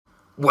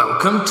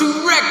Welcome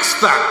to Rex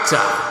Factor!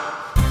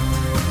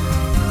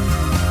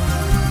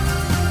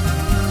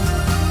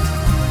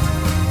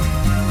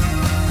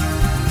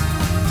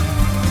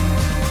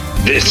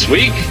 This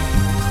week,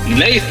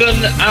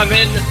 Nathen,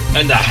 Amin,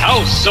 and the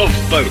House of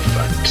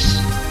Beaufort.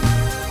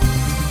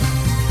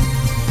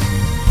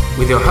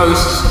 With your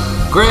hosts,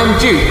 Graham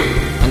Duke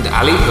and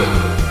Ali Hood.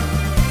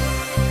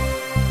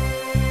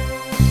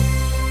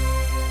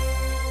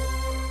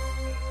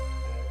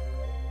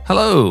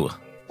 Hello.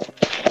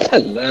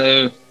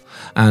 Hello.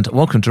 And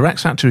welcome to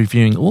Rex Factor,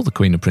 reviewing all the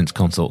Queen and Prince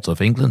consorts of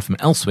England from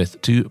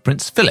Ellsworth to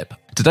Prince Philip.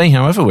 Today,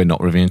 however, we're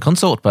not reviewing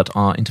consort, but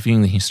are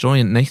interviewing the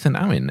historian Nathen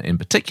Amin, in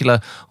particular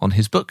on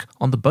his book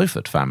on the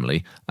Beaufort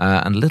family,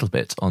 and a little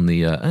bit on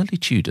the early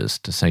Tudors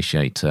to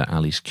satiate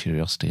Ali's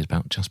curiosity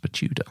about Jasper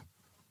Tudor.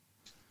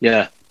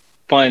 Yeah,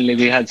 finally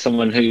we had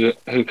someone who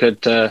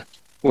could,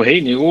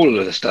 he knew all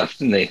of the stuff,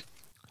 didn't he?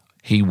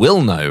 He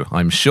will know,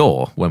 I'm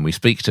sure, when we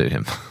speak to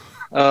him.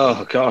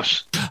 Oh,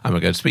 gosh. And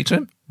we're going to speak to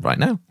him right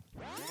now.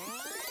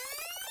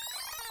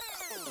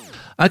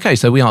 Okay,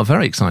 so we are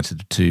very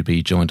excited to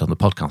be joined on the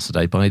podcast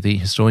today by the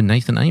historian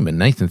Nathen Amin.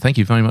 Nathen, thank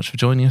you very much for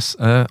joining us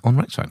on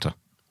Rex Factor.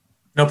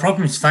 No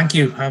problems, thank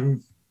you.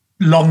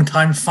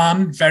 Long-time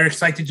fan, very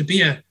excited to be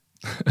here.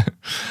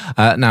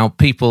 Now,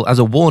 people, as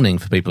a warning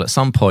for people, at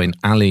some point,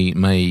 Ali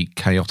may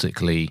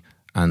chaotically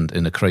and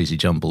in a crazy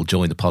jumble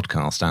join the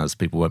podcast, as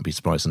people won't be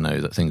surprised to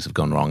know that things have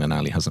gone wrong and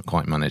Ali hasn't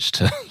quite managed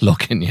to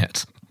log in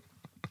yet.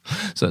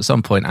 So at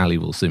some point, Ali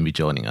will soon be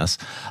joining us.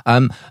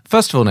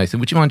 First of all, Nathen,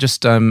 would you mind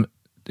just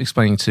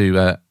explaining to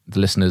the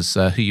listeners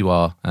who you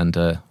are and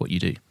what you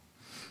do?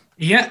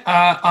 Yeah,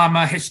 I'm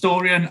a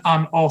historian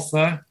and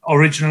author,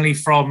 originally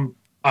from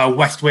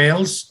West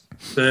Wales,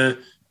 the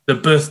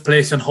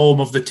birthplace and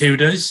home of the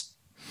Tudors.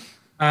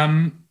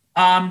 And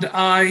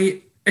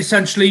I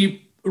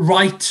essentially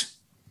write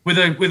with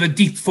a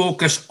deep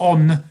focus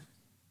on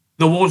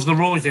the Wars of the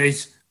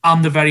Roses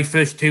and the very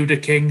first Tudor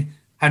king,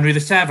 Henry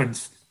VII.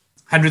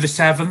 Henry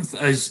VII,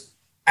 as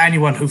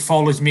anyone who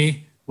follows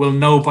me will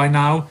know by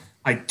now,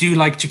 I do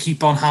like to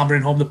keep on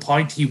hammering home the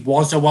point. He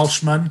was a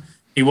Welshman.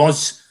 He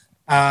was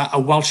a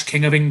Welsh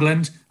king of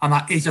England, and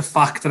that is a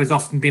fact that has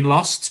often been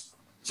lost.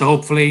 So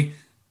hopefully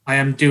I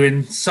am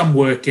doing some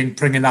work in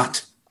bringing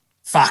that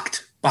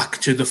fact back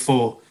to the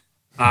fore,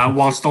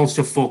 whilst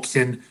also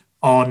focusing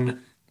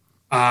on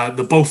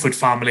the Beaufort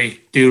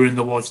family during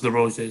the Wars of the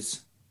Roses.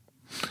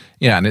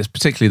 Yeah, and it's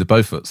particularly the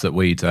Beauforts that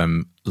we'd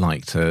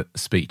like to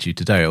speak to you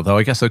today. Although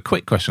I guess a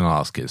quick question I'll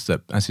ask is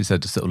that, as you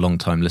said, just a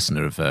long-time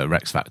listener of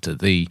Rex Factor,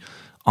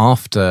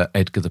 after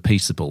Edgar the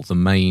Peaceable, the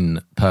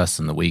main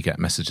person that we get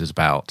messages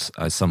about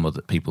as someone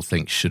that people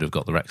think should have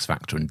got the Rex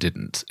Factor and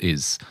didn't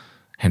is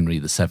Henry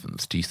VII.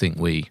 Do you think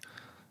we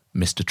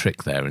missed a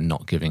trick there in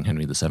not giving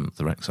Henry VII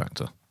the Rex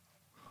Factor?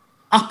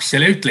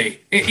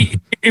 Absolutely.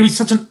 It was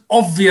such an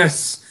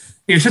obvious.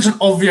 He was such an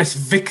obvious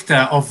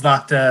victor of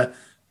that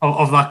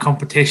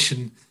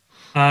competition.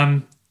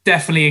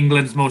 Definitely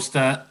England's most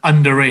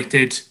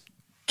underrated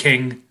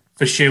king,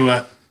 for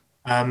sure.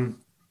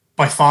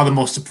 By far the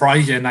most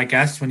surprising, I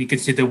guess, when you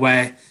consider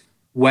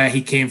where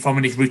he came from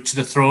and his route to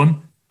the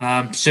throne.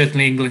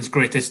 Certainly England's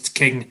greatest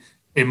king,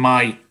 in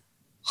my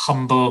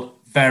humble,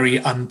 very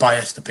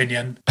unbiased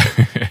opinion.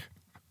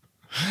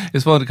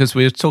 It's one because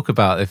we talk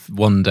about if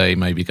one day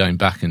maybe going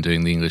back and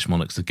doing the English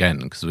monarchs again,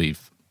 because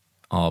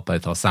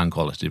both our sound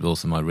quality, but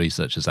also my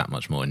research is that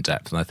much more in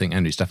depth. And I think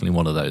Henry's definitely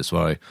one of those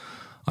where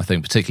I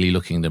think particularly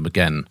looking at them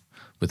again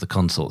with the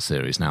consort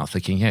series now,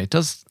 thinking, yeah, it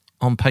does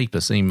on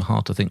paper seem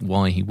hard to think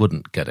why he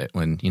wouldn't get it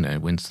when,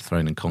 wins the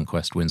throne in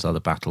conquest, wins other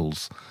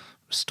battles,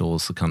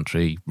 restores the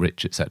country,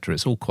 rich, etc.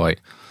 It's all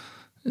quite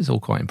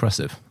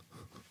impressive.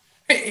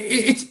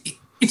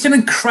 It's an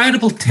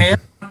incredible tale.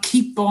 I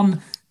keep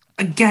on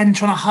again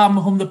trying to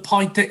hammer home the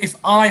point that if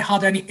I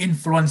had any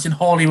influence in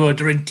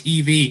Hollywood or in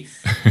TV,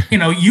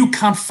 you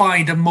can't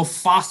find a more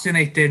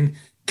fascinating,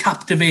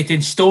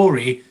 captivating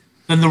story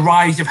than the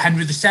rise of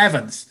Henry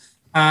VII.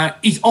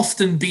 He's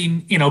often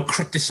been,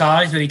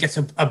 criticised, and he gets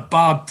a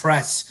bad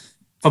press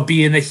for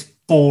being this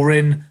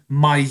boring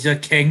miser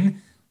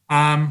king.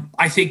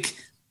 I think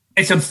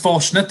it's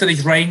unfortunate that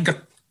his reign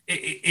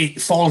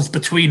it falls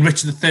between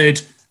Richard III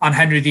and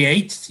Henry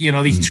VIII.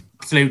 These two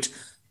absolute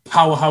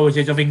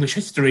powerhouses of English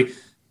history.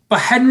 But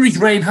Henry's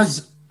reign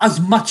has as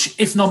much,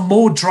 if not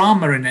more,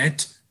 drama in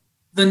it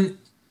than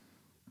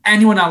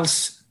anyone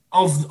else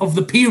of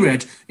the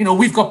period.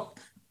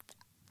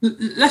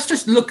 Let's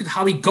just look at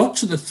how he got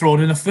to the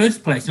throne in the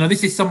first place.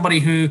 This is somebody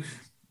who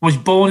was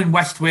born in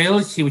West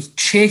Wales. He was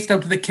chased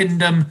out of the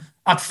kingdom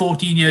at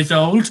 14 years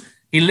old.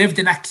 He lived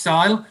in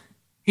exile.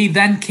 He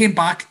then came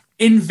back,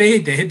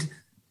 invaded,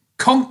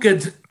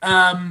 conquered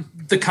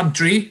the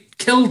country,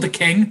 killed the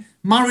king,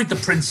 married the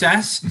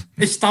princess,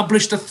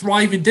 established a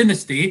thriving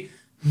dynasty.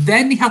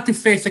 Then he had to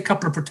face a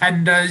couple of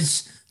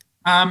pretenders,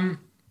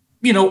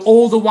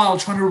 all the while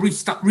trying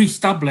to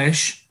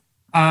reestablish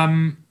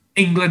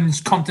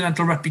England's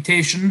continental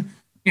reputation,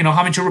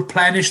 having to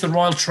replenish the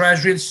royal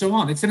treasury and so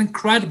on. It's an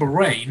incredible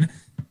reign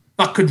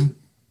that could,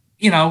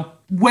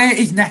 where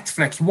is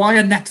Netflix? Why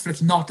are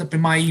Netflix not up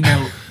in my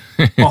email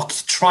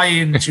box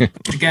trying to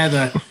put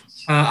together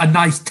a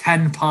nice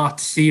 10-part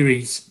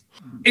series?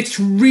 It's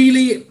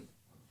really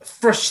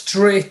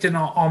frustrating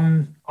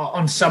on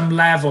some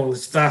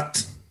levels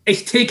that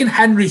it's taken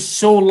Henry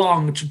so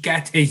long to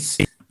get his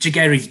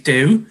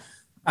due.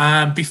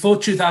 Before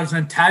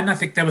 2010, I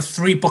think there were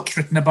 3 books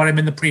written about him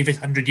in the previous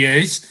 100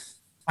 years,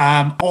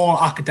 all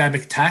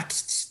academic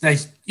texts.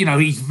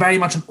 He's very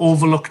much an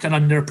overlooked and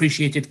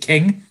underappreciated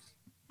king.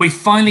 We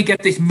finally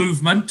get this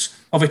movement,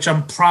 of which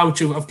I'm proud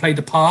to have played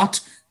a part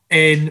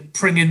in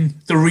bringing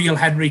the real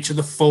Henry to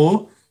the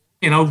fore,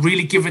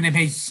 really giving him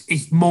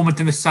his moment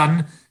in the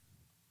sun.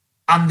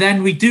 And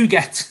then we do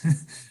get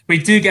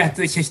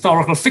this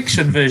historical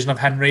fiction version of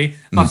Henry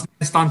that's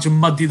starting to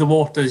muddy the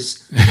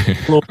waters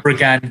all over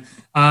again.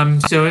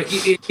 So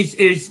it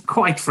is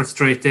quite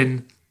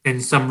frustrating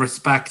in some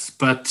respects,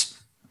 but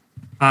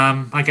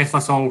I guess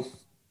that's all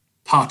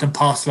part and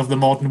parcel of the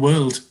modern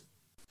world.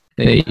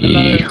 Hey.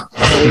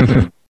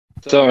 Hello.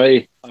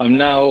 Sorry, I'm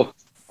now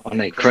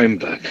on a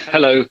Chromebook.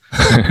 Hello.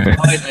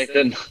 Hi,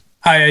 Nathan.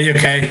 Hi, are you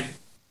okay?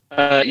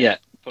 Yeah,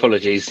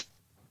 apologies.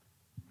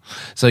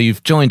 So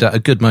you've joined at a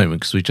good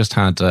moment because we just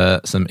had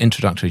some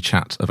introductory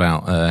chat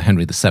about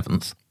Henry VII.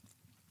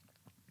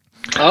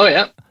 Oh,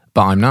 yeah.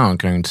 But I'm now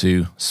going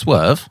to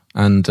swerve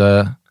and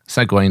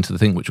segue into the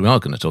thing which we are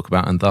going to talk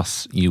about, and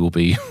thus you will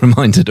be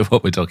reminded of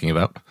what we're talking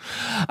about.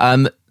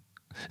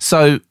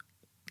 So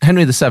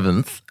Henry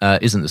VII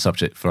isn't the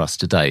subject for us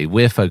today.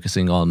 We're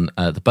focusing on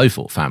the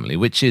Beaufort family,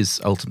 which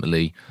is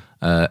ultimately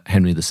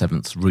Henry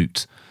VII's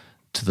route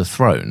to the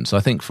throne. So I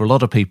think for a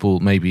lot of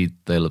people, maybe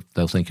they'll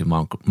think of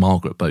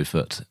Margaret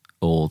Beaufort,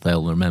 or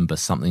they'll remember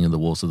something in the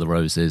Wars of the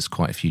Roses,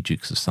 quite a few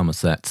Dukes of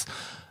Somerset.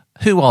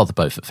 Who are the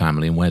Beaufort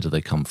family and where do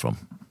they come from?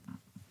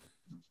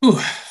 Ooh,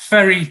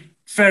 very,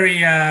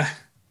 very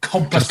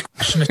complex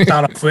question to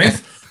start off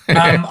with.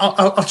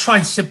 I'll try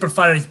and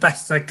simplify it as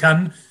best as I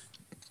can.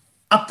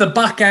 At the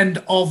back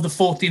end of the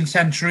 14th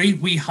century,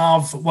 we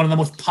have one of the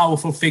most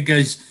powerful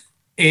figures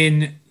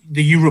in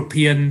the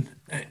European,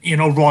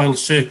 royal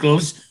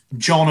circles,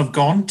 John of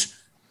Gaunt,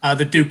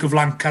 the Duke of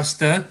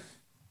Lancaster,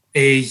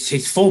 is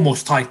his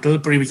foremost title,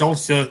 but he was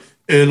also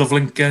Earl of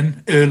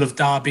Lincoln, Earl of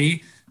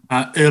Derby,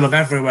 Earl of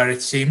everywhere,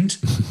 it seemed.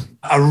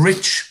 A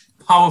rich,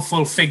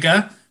 powerful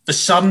figure, the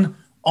son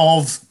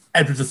of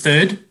Edward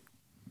III.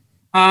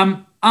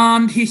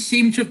 And he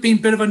seemed to have been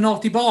a bit of a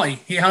naughty boy.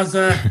 He has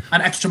an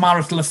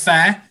extramarital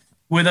affair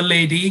with a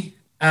lady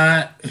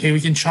who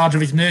was in charge of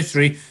his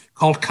nursery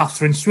called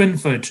Catherine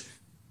Swynford.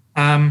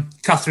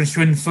 Catherine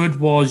Swynford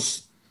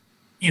was,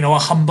 a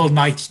humble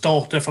knight's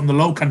daughter from the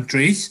Low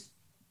Countries.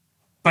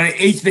 But it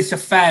is this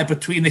affair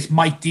between this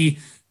mighty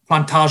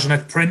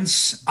Plantagenet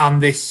prince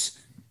and this,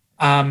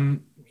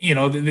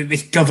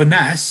 this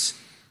governess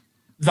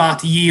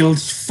that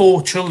yields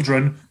 4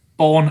 children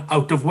born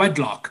out of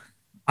wedlock.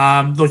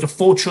 Those are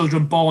 4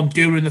 children born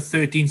during the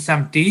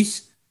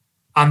 1370s,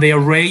 and they are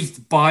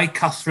raised by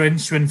Catherine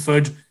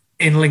Swynford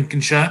in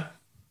Lincolnshire.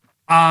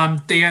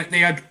 They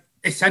are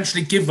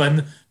essentially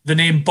given the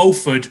name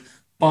Beaufort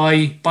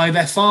by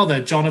their father,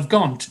 John of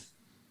Gaunt.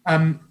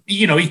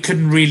 He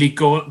couldn't really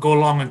go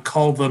along and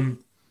call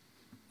them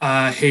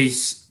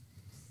name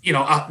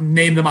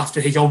them after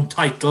his own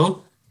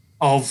title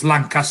of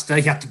Lancaster.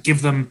 He had to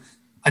give them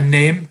a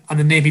name, and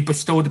the name he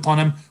bestowed upon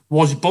him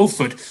was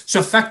Beaufort.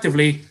 So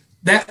effectively,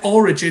 their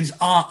origins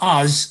are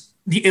as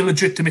the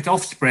illegitimate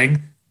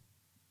offspring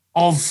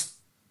of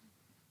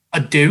a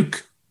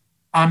duke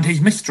and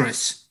his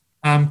mistress.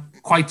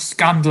 Quite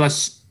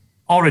scandalous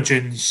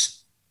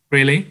origins,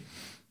 really.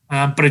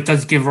 But it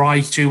does give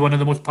rise to one of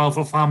the most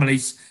powerful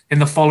families in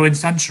the following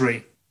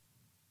century.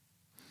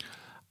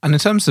 And in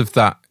terms of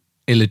that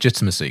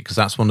illegitimacy, because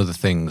that's one of the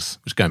things,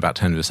 which going back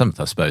to Henry VII,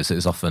 I suppose, it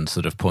is often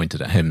sort of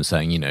pointed at him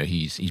saying,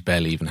 he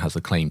barely even has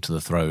a claim to the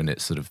throne.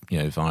 It's sort of,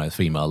 via a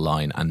female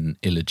line and an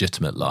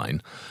illegitimate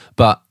line.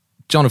 But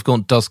John of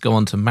Gaunt does go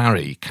on to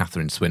marry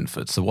Catherine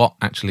Swynford. So what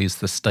actually is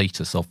the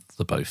status of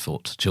the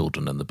Beaufort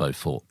children and the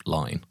Beaufort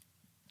line?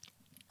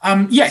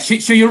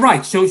 So you're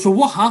right. So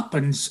what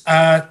happens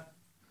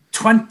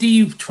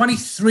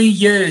 23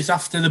 years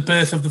after the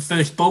birth of the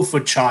first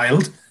Beaufort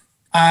child,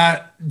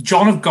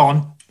 John of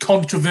Gaunt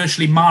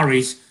controversially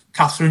marries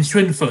Catherine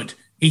Swynford.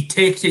 He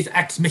takes his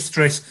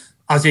ex-mistress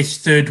as his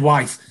third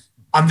wife.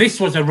 And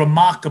this was a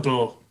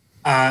remarkable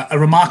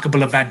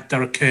event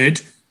that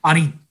occurred. And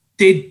he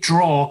did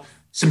draw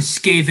some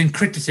scathing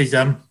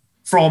criticism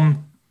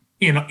from,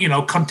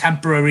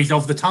 contemporaries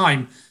of the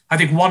time. I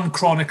think one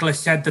chronicler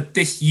said that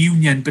this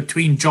union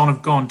between John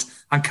of Gaunt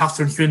and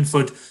Catherine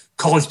Swynford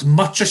caused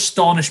much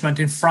astonishment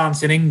in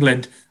France and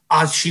England,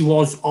 as she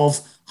was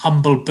of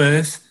humble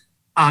birth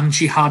and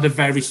she had a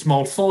very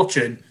small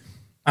fortune,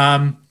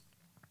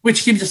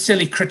 which seems a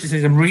silly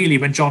criticism, really,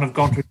 when John of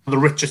Gaunt was one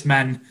of the richest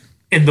men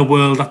in the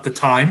world at the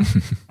time.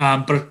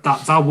 But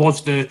that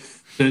was the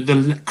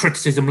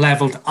criticism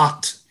levelled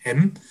at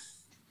him.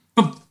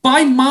 But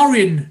by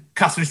marrying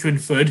Catherine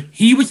Swynford,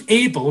 he was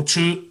able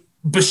to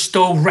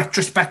bestow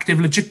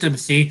retrospective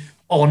legitimacy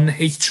on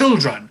his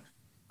children.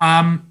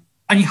 And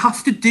you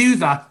have to do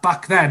that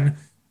back then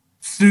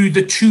through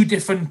the two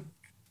different,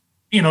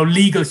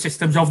 legal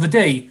systems of the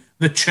day,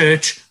 the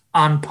church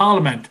and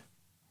parliament.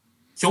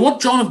 So what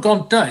John of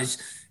Gaunt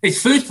does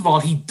is, first of all,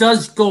 he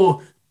does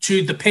go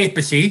to the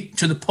papacy,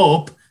 to the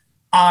Pope,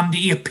 and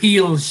he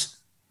appeals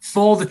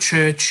for the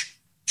church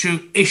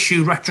to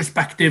issue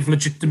retrospective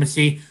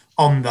legitimacy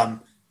on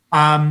them.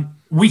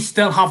 We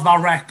still have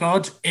that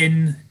record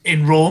in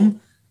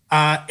Rome.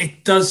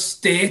 It does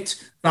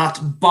state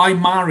that by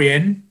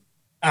marrying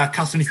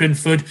Catherine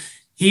Swynford,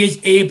 he is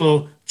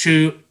able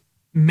to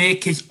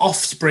make his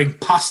offspring,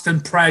 past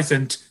and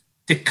present,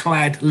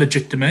 declared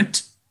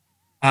legitimate.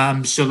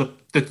 So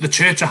the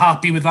church are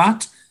happy with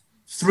that.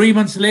 3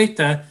 months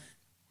later,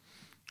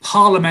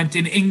 Parliament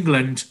in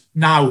England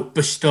now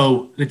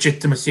bestow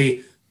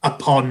legitimacy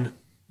upon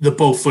the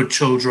Beaufort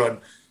children.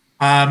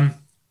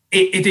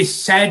 It is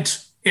said,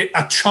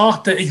 a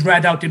charter is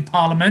read out in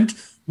Parliament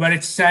where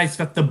it says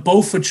that the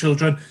Beaufort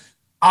children,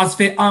 as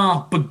they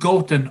are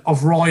begotten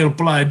of royal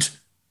blood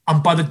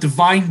and by the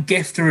divine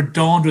gift are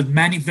adorned with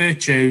many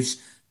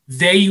virtues,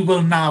 they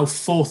will now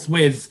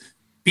forthwith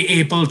be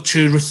able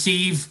to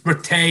receive,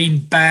 retain,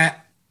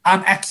 bear,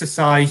 and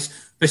exercise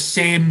the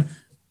same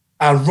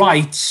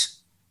rights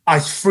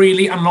as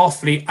freely and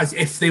lawfully as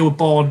if they were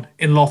born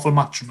in lawful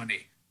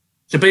matrimony.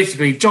 So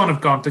basically, John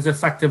of Gaunt has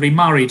effectively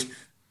married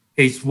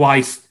his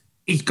wife.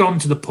 He's gone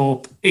to the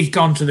Pope, he's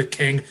gone to the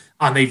King,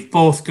 and they've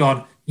both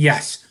gone,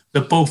 yes,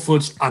 the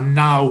Beauforts are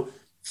now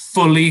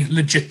fully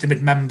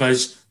legitimate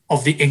members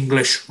of the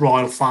English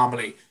royal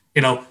family.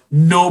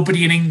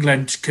 Nobody in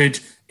England could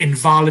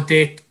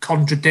invalidate,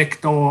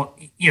 contradict, or,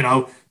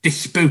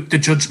 dispute the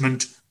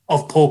judgment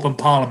of Pope and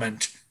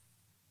Parliament.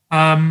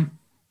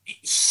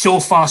 So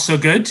far, so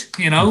good.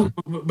 We're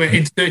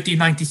in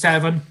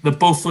 1397. The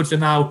Beauforts are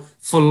now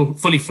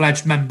fully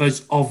fledged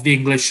members of the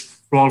English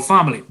royal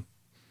family.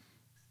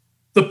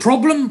 The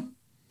problem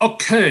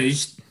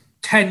occurs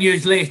 10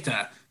 years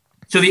later.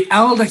 So the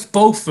eldest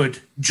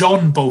Beaufort,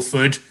 John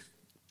Beaufort,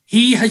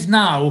 he has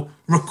now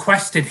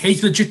requested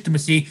his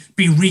legitimacy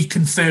be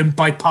reconfirmed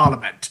by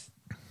Parliament.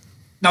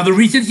 Now, the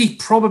reason he's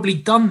probably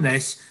done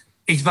this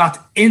is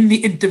that in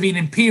the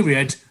intervening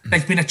period,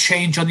 there's been a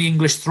change on the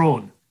English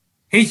throne.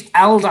 His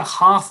elder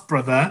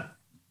half-brother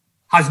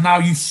has now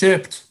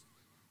usurped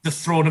the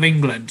throne of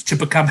England to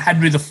become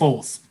Henry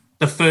IV,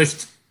 the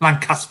first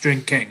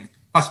Lancastrian king.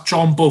 That's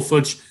John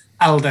Beaufort's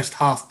eldest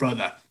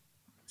half-brother.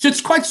 So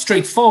it's quite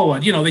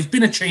straightforward. There's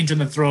been a change on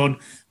the throne.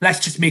 Let's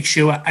just make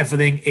sure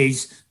everything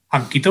is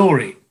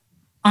hunky-dory.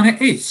 And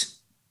it is.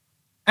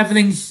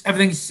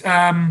 Everything's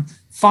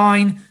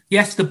fine.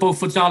 Yes, the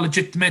Beauforts are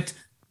legitimate.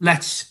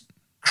 Let's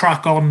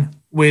crack on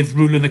with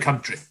ruling the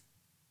country.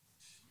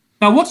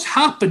 Now, what's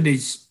happened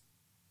is,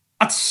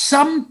 at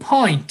some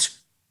point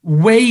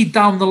way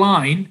down the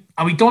line,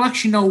 and we don't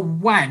actually know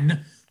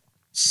when,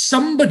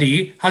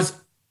 somebody has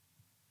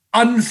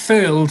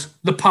unfurled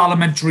the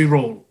parliamentary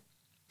roll.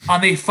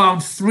 And they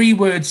found 3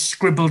 words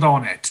scribbled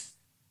on it.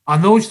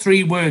 And those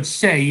 3 words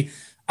say,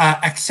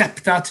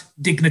 acceptat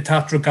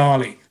dignitat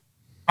regali.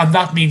 And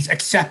that means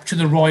accept to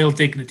the royal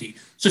dignity.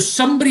 So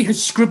somebody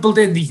has scribbled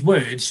in these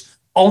words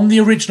on the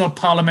original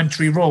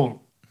parliamentary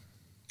roll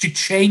to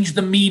change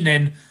the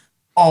meaning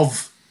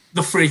of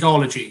the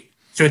phraseology.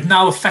 So it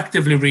now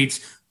effectively reads,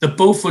 the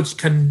Beauforts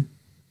can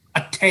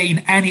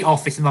attain any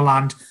office in the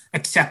land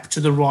except to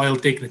the royal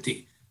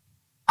dignity.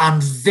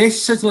 And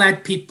this has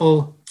led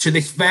people to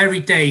this very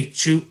day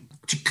to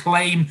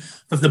claim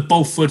that the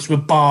Beauforts were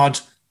barred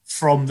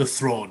from the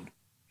throne.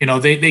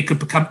 They could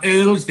become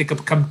earls, they could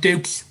become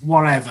dukes,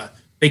 whatever.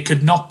 They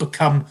could not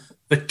become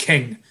the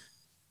king.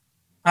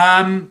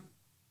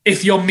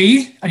 If you're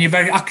me and you're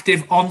very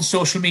active on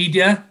social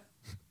media,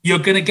 you're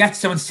going to get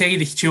someone say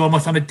this to you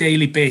almost on a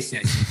daily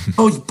basis.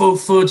 Those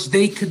Beauforts,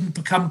 they couldn't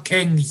become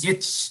kings.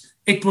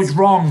 It was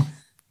wrong.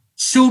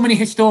 So many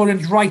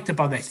historians write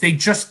about this. They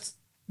just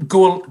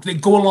go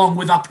along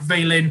with that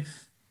prevailing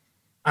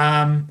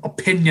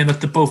opinion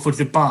that the Beauforts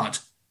were barred.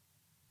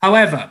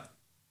 However,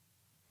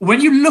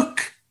 when you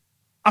look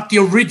at the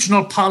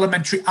original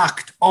Parliamentary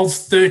Act of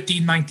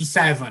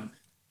 1397,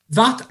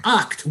 that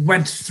act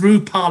went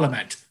through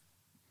Parliament.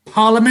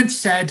 Parliament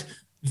said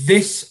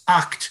this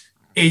act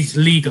is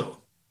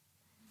legal.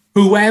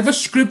 Whoever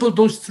scribbled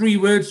those 3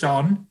 words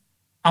on,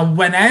 and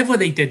whenever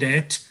they did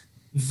it,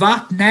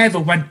 that never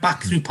went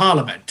back through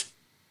Parliament.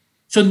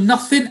 So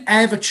nothing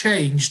ever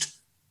changed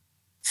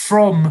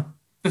from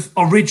the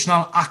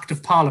original Act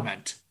of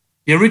Parliament.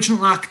 The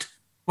original Act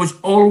was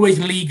always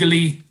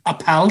legally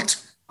upheld,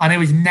 and it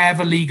was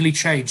never legally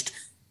changed.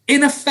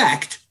 In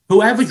effect,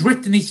 whoever's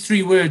written these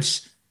 3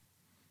 words,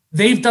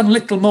 they've done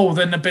little more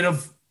than a bit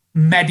of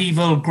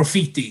medieval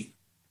graffiti.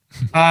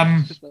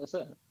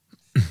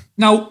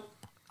 Now,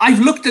 I've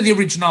looked at the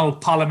original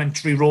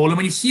parliamentary roll, and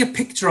when you see a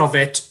picture of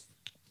it,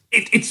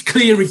 it's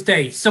clear as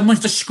day.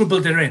 Someone's just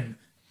scribbled it in.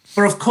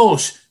 But of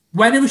course,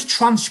 when it was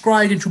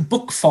transcribed into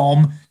book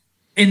form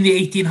in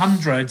the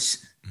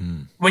 1800s,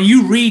 when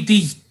you read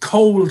these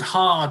cold,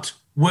 hard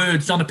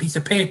words on a piece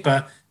of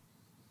paper,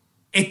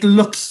 it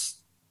looks,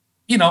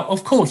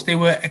 of course, they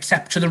were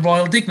accepted to the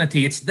royal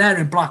dignity. It's there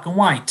in black and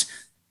white.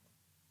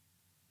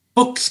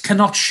 Books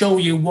cannot show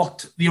you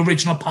what the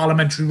original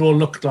parliamentary rule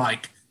looked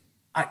like.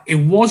 It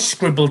was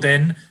scribbled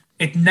in.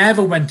 It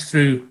never went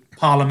through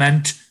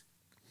Parliament.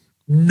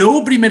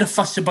 Nobody made a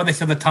fuss about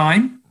this at the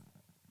time.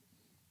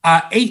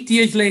 8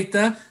 years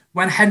later,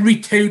 when Henry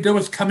Tudor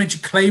was coming to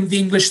claim the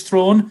English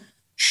throne,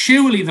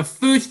 surely the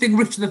first thing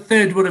Richard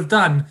III would have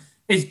done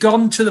is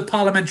gone to the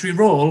parliamentary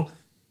roll,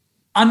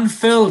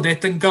 unfurled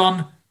it and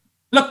gone,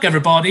 look,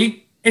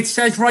 everybody, it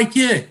says right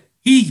here,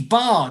 he's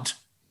barred.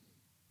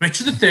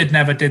 Richard III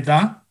never did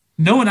that.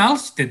 No one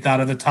else did that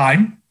at the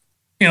time.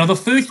 The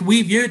first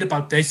we've heard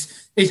about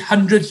this is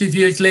hundreds of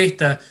years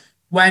later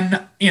when,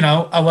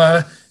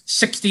 our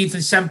 16th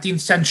and 17th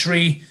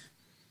century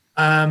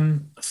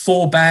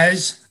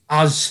forebears,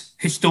 as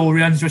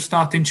historians, were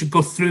starting to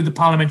go through the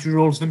parliamentary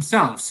rules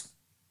themselves.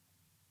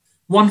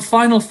 One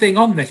final thing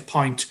on this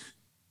point.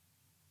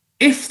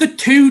 If the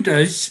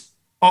Tudors,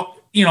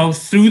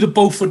 through the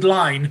Beaufort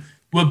line,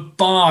 were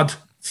barred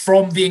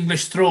from the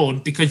English throne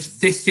because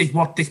this is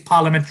what this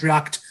Parliamentary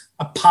Act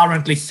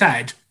apparently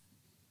said,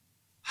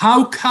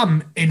 how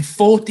come in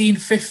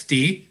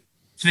 1450,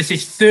 so this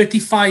is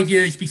 35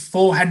 years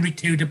before Henry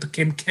Tudor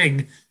became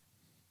king,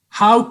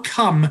 how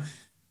come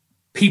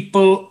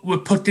people were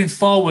putting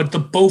forward the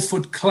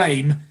Beaufort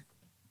claim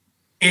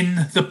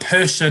in the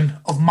person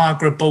of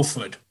Margaret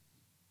Beaufort?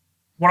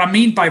 What I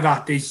mean by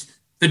that is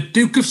the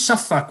Duke of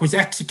Suffolk was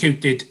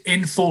executed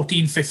in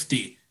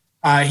 1450.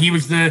 He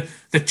was the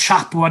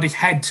chap who had his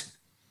head,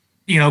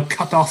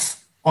 cut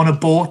off on a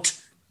boat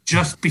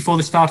just before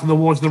the start of the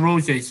Wars of the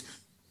Roses.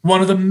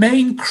 One of the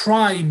main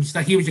crimes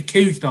that he was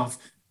accused of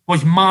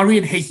was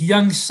marrying his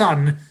young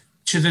son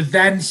to the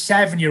then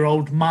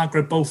 7-year-old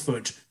Margaret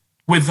Beaufort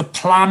with the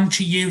plan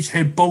to use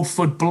her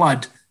Beaufort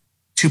blood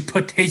to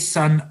put his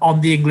son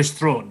on the English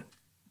throne.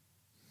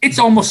 It's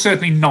almost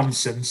certainly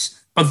nonsense,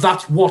 but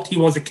that's what he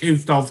was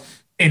accused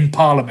of in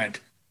Parliament.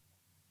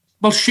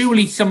 Well,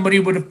 surely somebody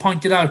would have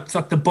pointed out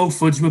that the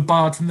Beauforts were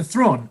barred from the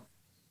throne.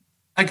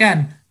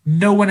 Again,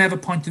 no one ever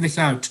pointed this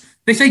out.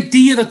 This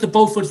idea that the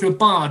Beauforts were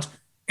barred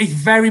is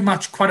very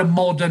much quite a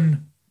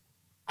modern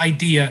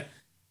idea,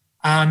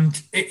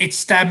 and it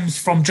stems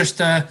from just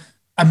a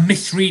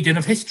misreading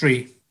of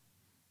history.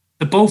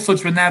 The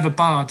Beauforts were never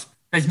barred.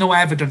 There's no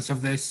evidence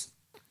of this.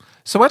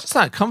 So where does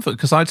that come from?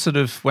 Because I'd sort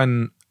of,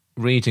 when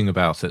reading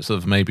about it, sort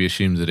of maybe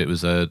assumed that it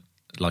was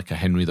like a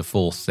Henry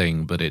IV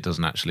thing, but it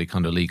doesn't actually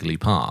kind of legally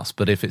pass.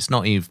 But if it's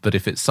not even, but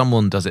if it's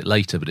someone does it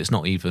later, but it's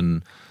not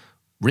even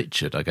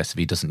Richard, I guess, if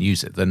he doesn't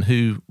use it,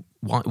 then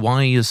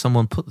why has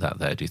someone put that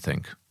there, do you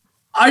think?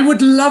 I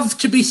would love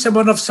to be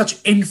someone of such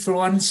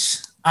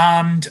influence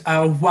and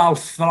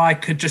wealth that I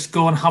could just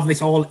go and have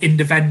this all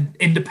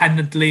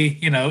independently,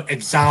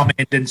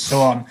 examined and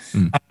so on.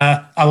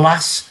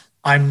 Alas,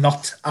 I'm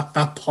not at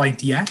that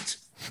point yet.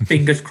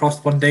 Fingers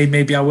crossed one day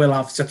maybe I will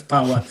have such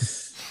power.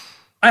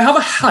 I have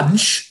a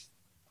hunch,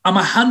 and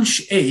my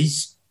hunch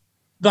is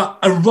that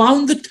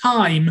around the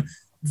time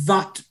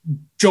that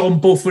John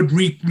Beaufort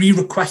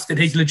re-requested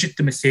his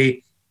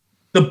legitimacy,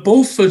 the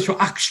Beauforts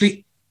were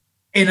actually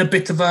in a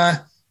bit of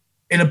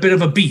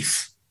a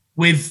beef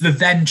with the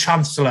then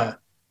Chancellor,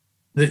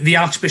 the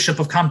Archbishop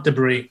of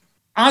Canterbury.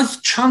 As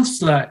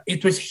Chancellor,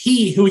 it was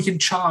he who was in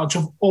charge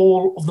of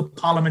all of the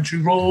parliamentary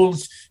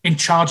rolls, in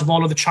charge of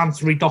all of the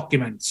Chancery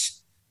documents.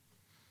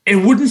 It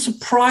wouldn't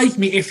surprise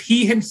me if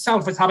he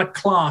himself has had a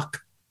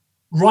clerk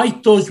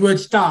write those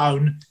words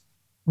down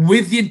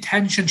with the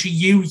intention to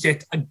use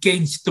it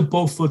against the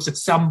Beauforts at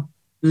some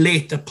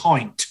later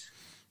point.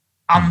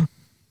 And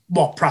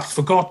perhaps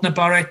forgotten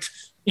about it.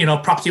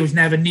 Perhaps it was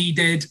never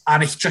needed,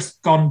 and it's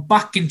just gone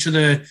back in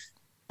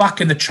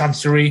the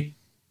Chancery,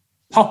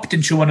 popped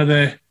into one of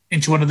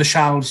the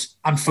shelves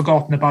and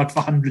forgotten about for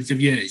hundreds of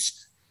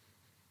years.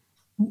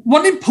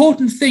 One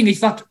important thing is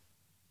that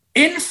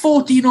in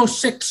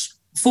 1406,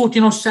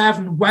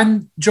 1407,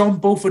 when John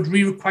Beaufort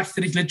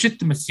re-requested his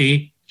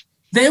legitimacy,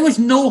 there was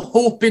no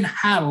hope in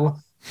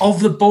hell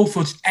of the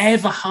Beauforts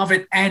ever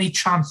having any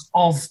chance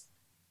of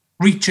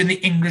reaching the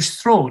English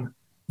throne.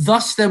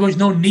 Thus, there was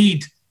no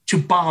need to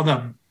bar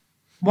them.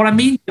 What I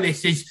mean by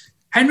this is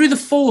Henry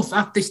IV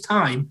at this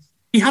time,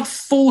 he had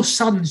 4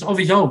 sons of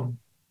his own.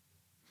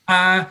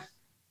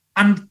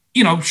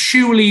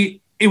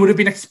 Surely it would have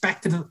been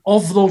expected that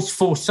of those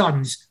 4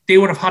 sons, they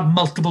would have had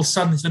multiple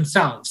sons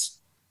themselves.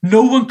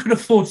 No one could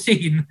have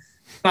foreseen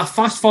that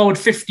fast forward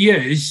 50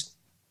 years,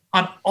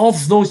 and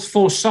of those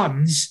 4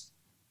 sons,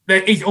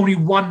 there is only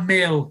one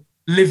male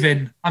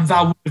living, and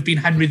that would have been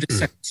Henry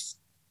VI.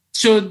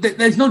 So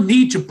there's no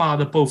need to bar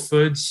the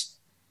Beauforts.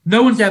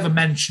 No one's ever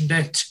mentioned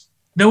it.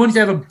 No one's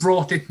ever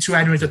brought it to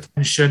anyone's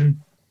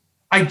attention.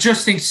 I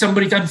just think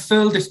somebody's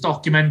unfurled this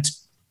document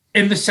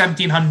in the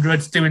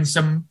 1700s, doing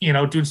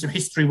some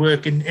history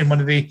work in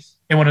one of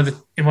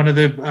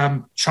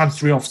the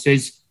chancery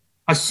offices.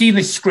 I've seen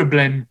this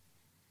scribbling,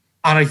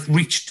 and I've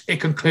reached a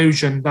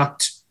conclusion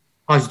that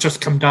has just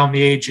come down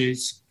the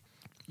ages.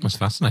 That's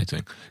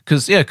fascinating,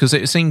 because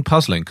it seemed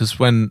puzzling. Because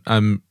when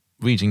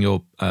reading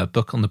your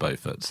book on the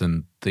Beauforts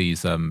and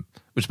these, which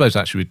I suppose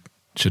actually we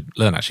should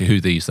learn actually who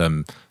these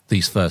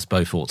first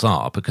Beauforts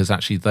are, because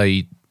actually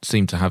they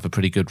seem to have a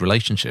pretty good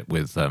relationship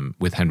with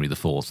Henry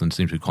IV and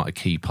seem to be quite a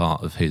key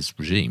part of his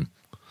regime.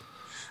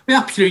 We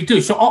absolutely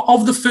do. So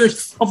of the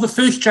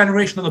first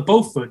generation of the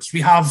Beauforts,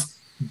 we have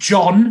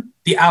John,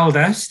 the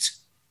eldest.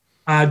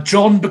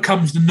 John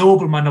becomes the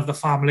nobleman of the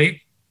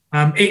family.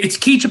 It's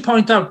key to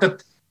point out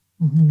that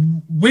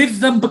with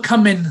them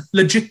becoming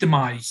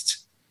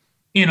legitimised,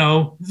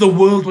 the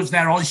world was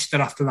their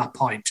oyster after that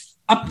point.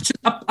 Up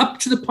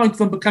to the point of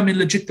them becoming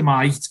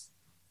legitimised,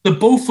 the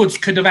Beauforts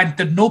could have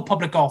entered no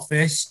public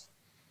office.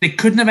 They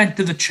couldn't have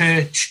entered the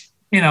church.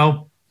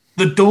 The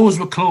doors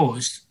were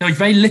closed. There was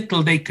very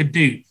little they could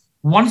do.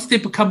 Once they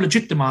become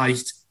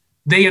legitimised,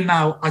 they are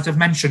now, as I've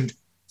mentioned,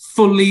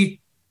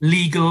 fully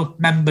legal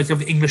members of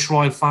the English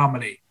royal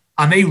family.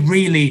 And they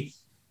really,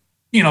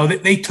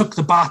 they took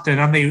the baton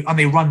and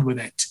they run with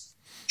it.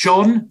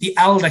 John, the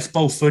eldest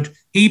Beaufort,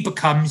 he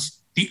becomes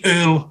the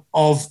Earl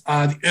of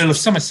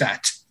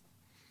Somerset.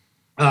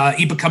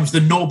 He becomes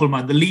the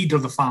nobleman, the leader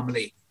of the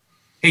family.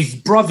 His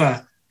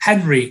brother,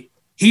 Henry,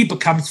 he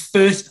becomes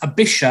first a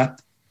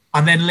bishop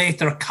and then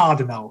later a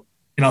cardinal.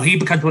 He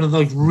becomes one of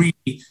those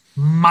really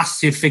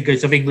massive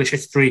figures of English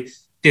history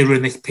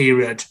during this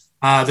period.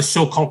 The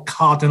so-called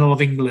Cardinal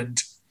of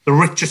England, the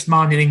richest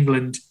man in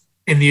England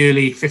in the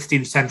early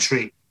 15th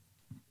century.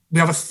 We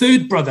have a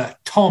third brother,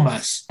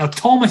 Thomas. Now,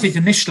 Thomas is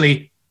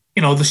initially,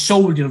 the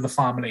soldier of the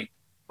family.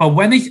 But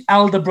when his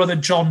elder brother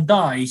John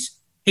dies,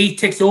 he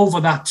takes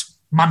over that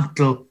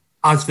mantle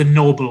as the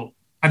noble.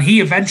 And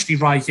he eventually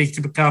rises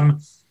to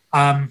become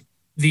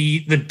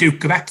the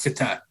Duke of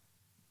Exeter.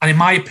 And in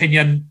my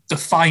opinion, the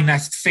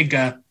finest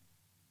figure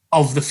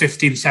of the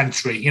 15th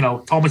century.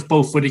 Thomas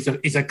Beaufort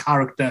is a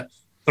character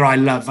that I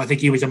love. I think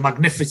he was a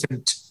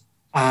magnificent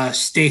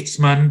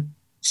statesman,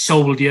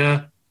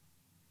 soldier.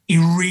 He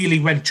really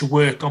went to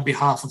work on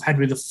behalf of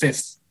Henry V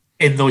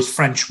in those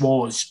French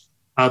wars,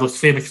 those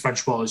famous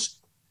French wars.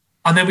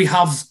 And then we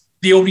have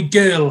the only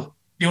girl,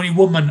 the only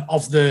woman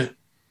of the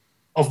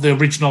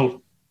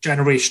original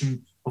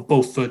generation of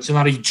Beauforts, and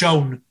that is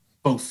Joan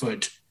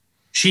Beaufort.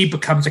 She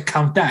becomes a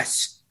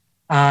countess,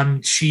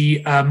 and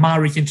she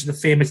marries into the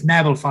famous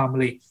Neville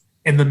family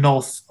in the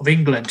north of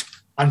England.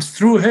 And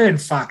through her, in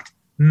fact,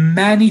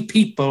 many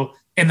people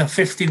in the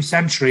 15th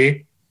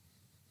century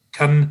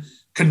can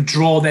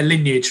draw their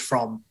lineage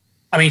from.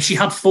 I mean, she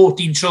had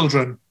 14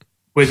 children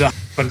with her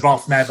husband,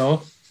 Ralph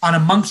Neville, and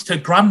amongst her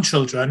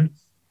grandchildren,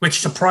 which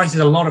surprises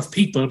a lot of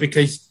people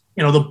because,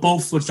 the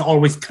Beauforts are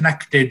always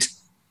connected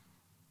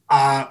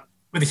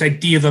with this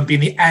idea of them being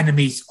the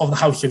enemies of the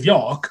House of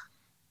York.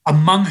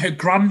 Among her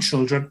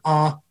grandchildren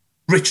are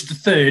Richard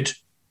III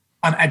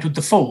and Edward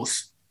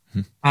IV.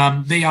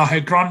 They are her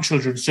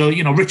grandchildren. So,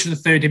 Richard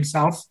III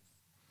himself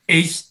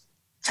is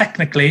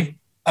technically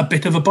a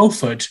bit of a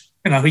Beaufort.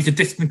 He's a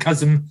distant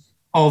cousin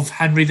of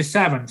Henry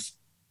VII.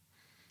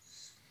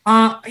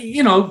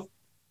 The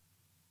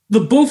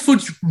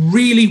Beauforts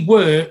really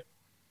were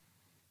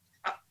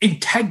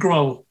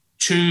integral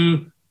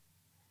to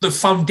the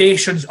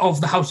foundations of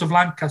the House of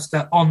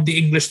Lancaster on the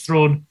English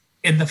throne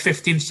in the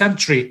 15th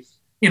century.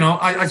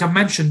 As I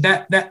mentioned,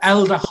 their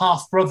elder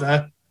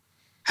half-brother,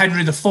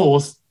 Henry IV,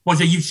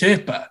 was a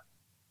usurper.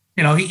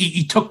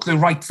 He took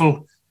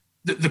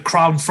the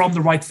crown from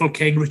the rightful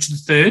king, Richard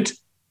III,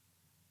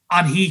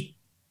 and he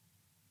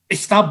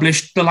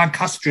established the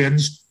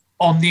Lancastrians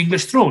on the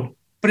English throne.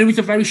 But it was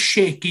a very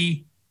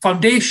shaky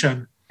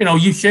foundation.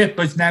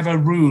 Usurpers never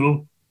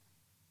rule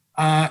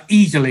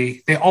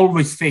easily. They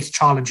always face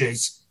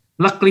challenges.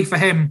 Luckily for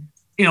him,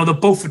 the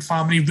Beaufort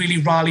family really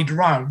rallied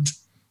around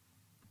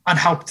and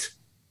helped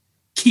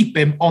keep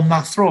him on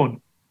that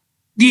throne.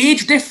 The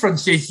age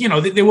difference is,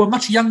 they were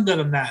much younger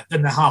than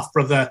their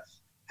half-brother,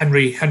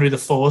 Henry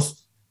IV.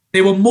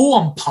 They were more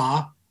on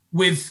par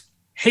with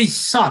his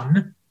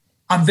son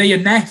and their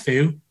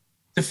nephew,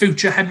 the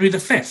future Henry V.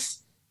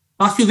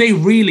 That's who they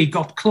really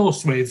got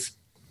close with.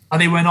 And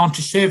they went on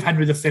to serve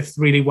Henry V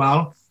really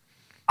well.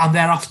 And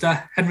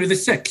thereafter, Henry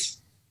VI.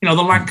 The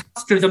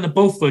Lancasters and the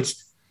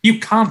Beauforts, you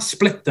can't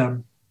split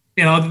them.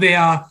 They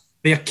are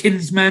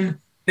kinsmen.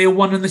 They are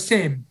one and the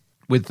same.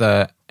 With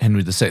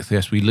Henry VI,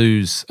 yes, we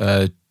lose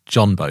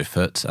John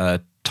Beaufort.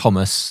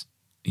 Thomas,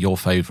 your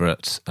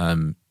favourite,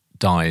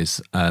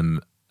 dies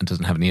and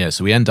doesn't have any heirs.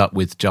 So we end up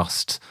with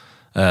just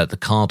the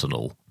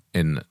cardinal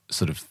in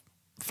sort of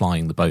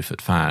flying the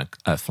Beaufort flag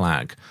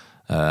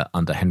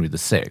under Henry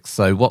VI.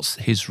 So what's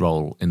his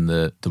role in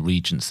the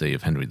regency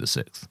of Henry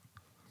VI?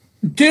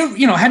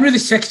 Henry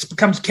VI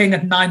becomes king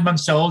at 9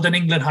 months old, and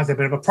England has a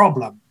bit of a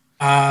problem.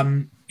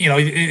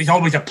 It's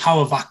always a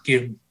power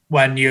vacuum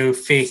when you're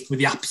faced with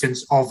the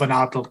absence of an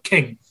adult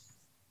king.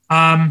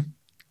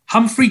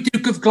 Humphrey,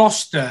 Duke of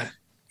Gloucester,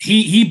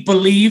 he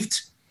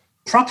believed,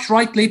 perhaps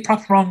rightly,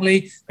 perhaps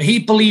wrongly, but he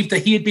believed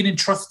that he had been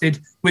entrusted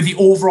with the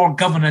overall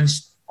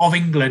governance of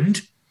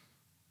England.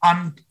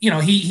 And,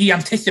 he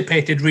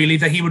anticipated really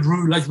that he would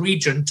rule as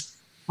regent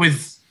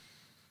with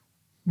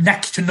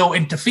next to no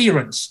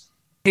interference.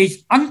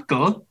 His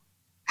uncle,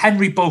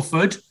 Henry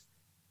Beaufort,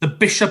 the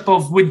Bishop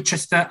of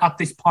Winchester at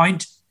this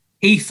point,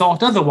 he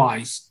thought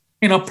otherwise.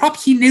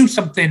 Perhaps he knew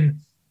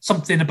something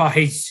about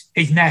his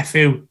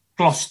nephew,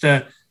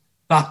 Gloucester,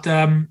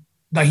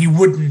 that he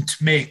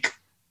wouldn't make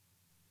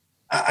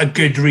a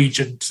good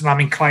regent. And I'm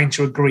inclined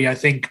to agree. I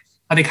think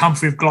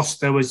Humphrey of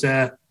Gloucester was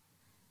not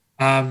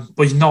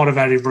a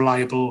very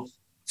reliable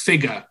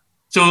figure.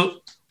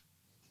 So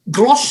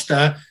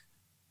Gloucester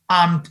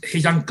and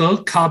his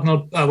uncle,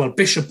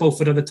 Bishop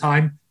Beaufort at the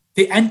time,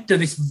 they enter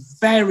this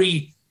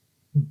very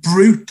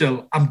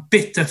brutal and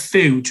bitter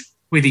feud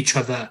with each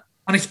other.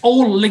 And it's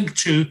all linked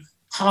to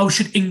how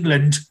should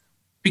England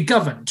be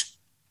governed.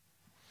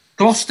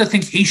 Gloucester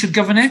thinks he should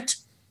govern it.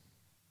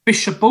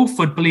 Bishop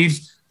Beaufort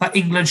believes that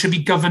England should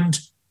be governed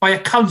by a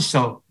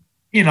council.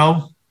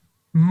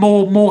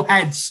 More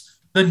heads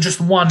than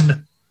just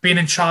one being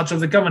in charge of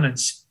the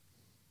governance.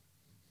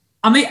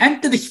 And they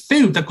enter this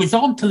feud that goes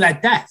on to their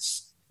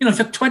deaths. It's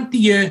a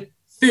 20-year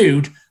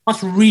feud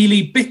that's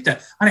really bitter.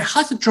 And it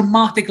has a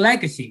dramatic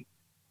legacy.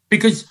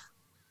 Because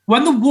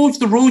when the Wars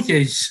of the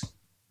Roses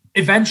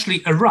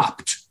eventually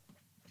erupt,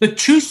 the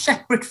two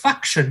separate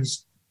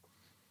factions,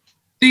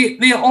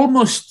 they're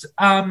almost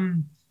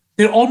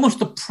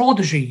the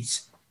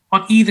prodigies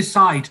on either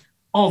side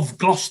of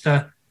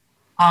Gloucester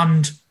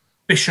and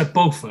Bishop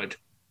Beaufort.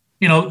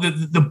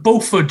 The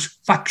Beaufort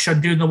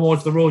faction during the Wars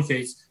of the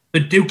Roses, the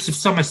Dukes of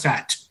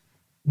Somerset,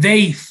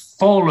 they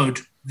followed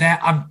their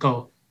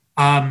uncle,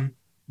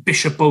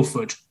 Bishop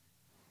Beaufort.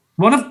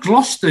 One of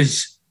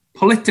Gloucester's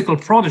political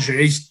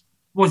prodigies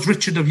was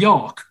Richard of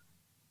York,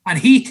 and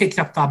he takes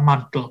up that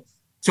mantle.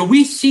 So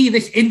we see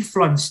this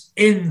influence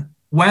in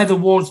where the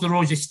Wars of the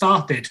Roses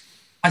started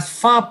as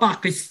far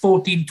back as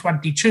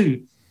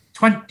 1422,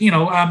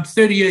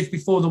 30 years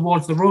before the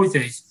Wars of the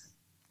Roses.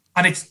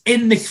 And it's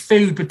in this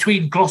feud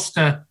between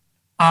Gloucester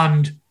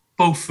and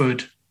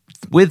Beaufort.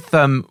 With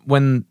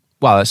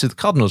actually the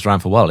Cardinal's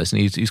around for a while, isn't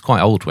he? He's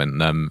quite old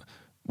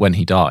when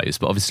he dies,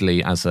 but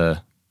obviously as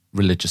a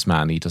religious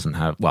man, he doesn't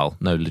have no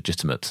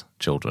legitimate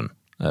children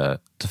to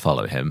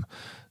follow him.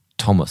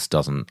 Thomas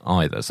doesn't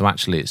either. So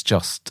actually, it's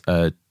just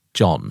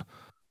John.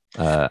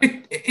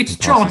 It's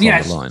John,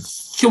 yes.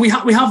 So we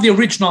have the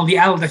original, the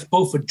eldest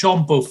Beaufort,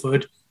 John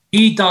Beaufort.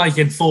 He dies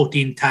in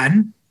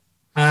 1410.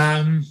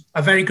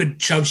 A very good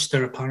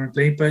jouster,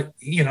 apparently, but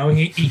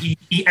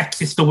he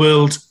exits the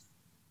world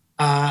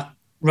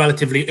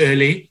relatively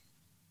early,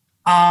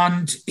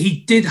 and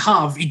he did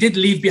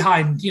leave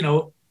behind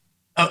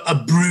a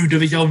brood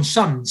of his own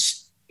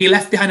sons. He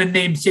left behind a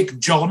namesake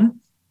John.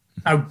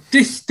 Now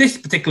this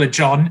particular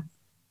John,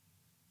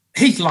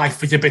 his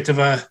life is a bit of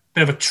a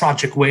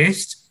tragic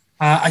waste.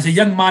 As a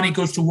young man, he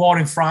goes to war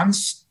in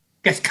France,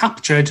 gets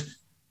captured,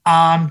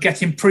 and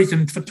gets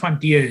imprisoned for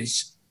 20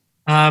 years.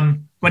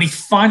 When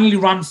he's finally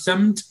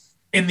ransomed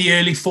in the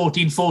early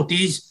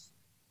 1440s,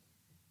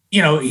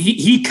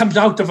 he comes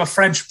out of a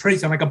French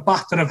prison like a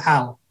bat out of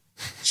hell,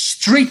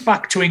 straight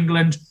back to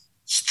England,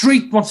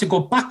 wants to go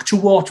back to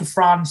war to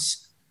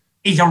France.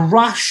 He's a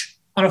rash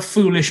and a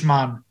foolish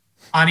man,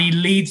 and he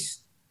leads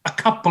a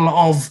couple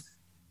of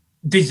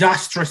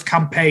disastrous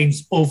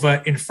campaigns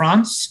over in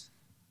France.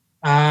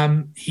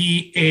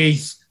 He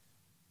is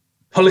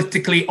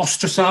politically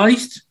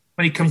ostracized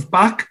when he comes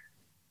back,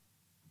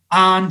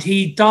 and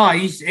he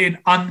dies in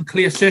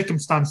unclear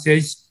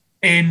circumstances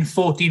in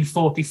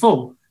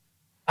 1444.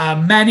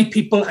 Many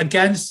people,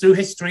 again, through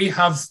history,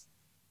 have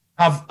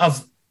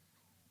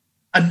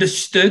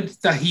understood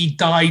that he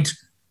died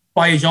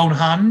by his own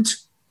hand,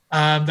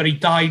 that he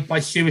died by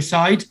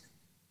suicide.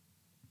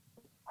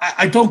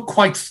 I don't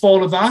quite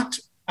follow that,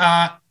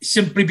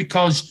 simply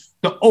because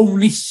the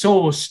only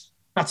source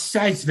that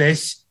says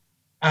this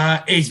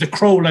is the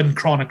Crowland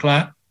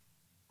Chronicler.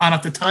 And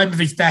at the time of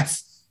his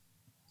death,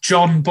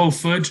 John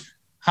Beaufort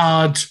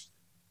had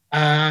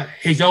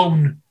his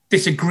own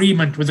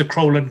disagreement with the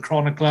Crowland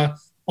Chronicler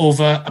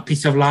over a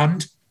piece of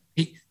land.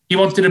 He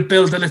wanted to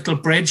build a little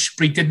bridge,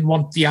 but he didn't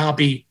want the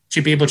abbey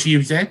to be able to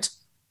use it.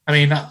 I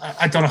mean,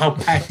 I don't know how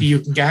petty you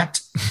can get.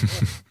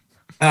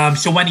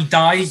 So when he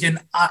dies in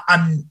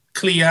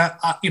unclear,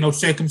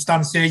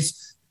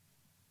 circumstances,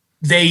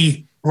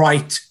 they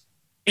write,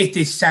 it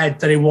is said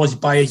that it was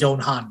by his own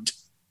hand.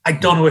 I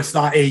don't know if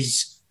that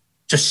is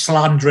just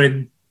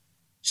slandering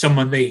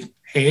someone they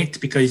hate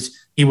because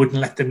he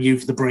wouldn't let them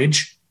use the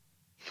bridge.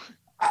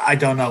 I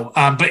don't know.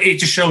 But it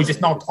just shows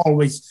it's not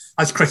always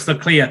as crystal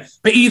clear.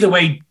 But either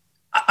way,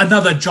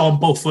 another John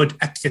Beaufort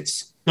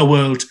exits the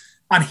world.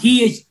 And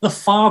he is the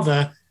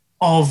father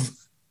of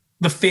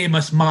the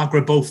famous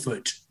Margaret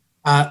Beaufort.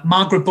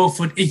 Margaret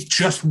Beaufort is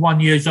just 1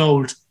 year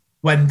old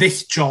when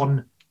this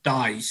John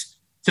dies.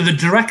 So the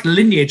direct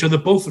lineage of the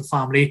Beaufort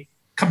family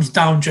comes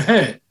down to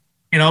her.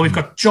 We've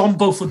got John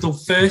Beaufort the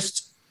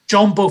first,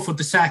 John Beaufort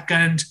the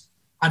second,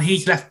 and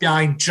he's left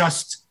behind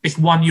just this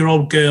 1 year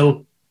old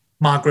girl,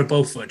 Margaret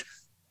Beaufort.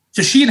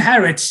 So she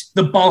inherits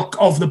the bulk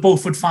of the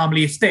Beaufort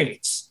family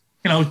estates.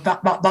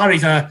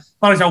 That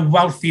is a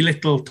wealthy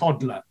little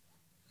toddler.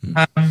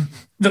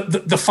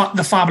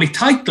 The family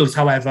titles,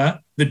 however,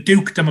 the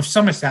Dukedom of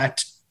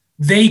Somerset,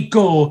 they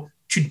go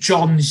to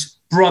John's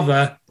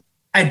brother,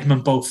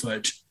 Edmund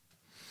Beaufort.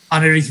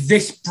 And it is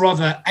this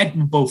brother,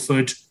 Edmund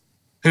Beaufort,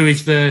 who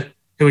is the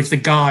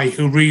guy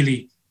who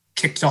really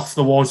kicks off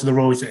the Wars of the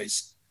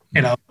Roses.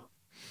 You know,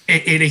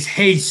 it is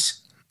his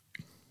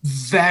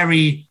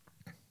very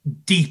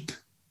deep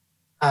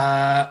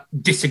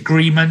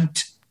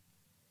disagreement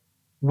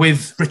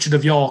with Richard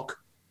of York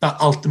that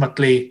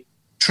ultimately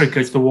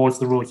triggers the Wars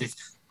of the Roses.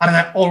 And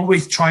I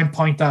always try and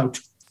point out,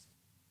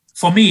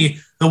 for me,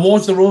 the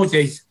Wars of the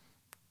Roses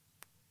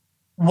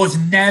was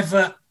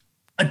never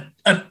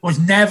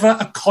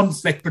a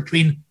conflict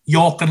between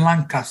York and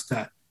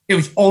Lancaster. It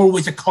was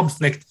always a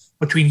conflict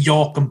between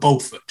York and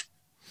Beaufort.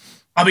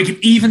 And we can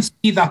even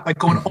see that by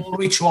going all the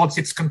way towards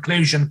its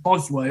conclusion,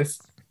 Bosworth,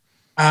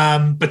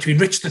 between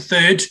Richard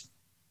III,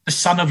 the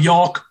son of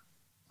York,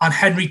 and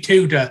Henry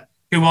Tudor,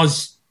 who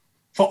was,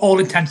 for all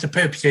intents and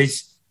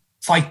purposes,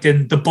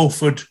 fighting the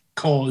Beaufort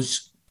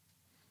cause.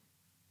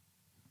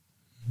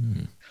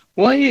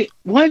 Why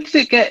does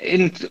it get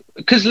into?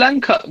 Because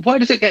why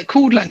does it get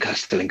called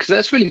Lancaster? Because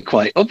that's really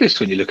quite obvious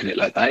when you look at it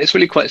like that. It's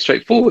really quite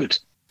straightforward.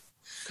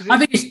 I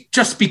think it's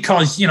just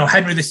because, you know,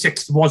 Henry VI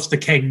was the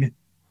king.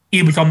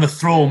 He was on the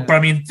throne. Yeah. But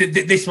I mean,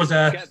 this was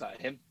a... Forget about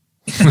him.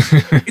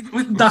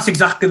 That's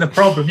exactly the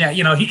problem. Yeah,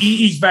 you know,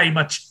 he's very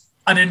much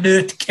an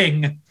inert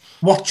king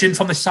watching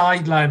from the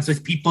sidelines as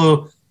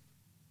people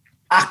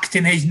act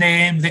in his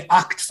name. They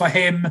act for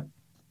him.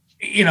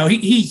 You know,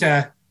 he'd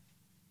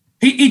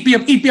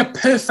be a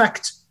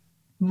perfect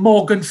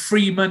Morgan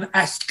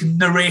Freeman-esque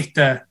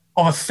narrator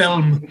of a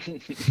film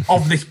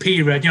of this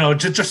period, you know,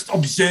 just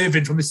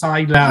observing from the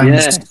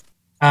sidelines,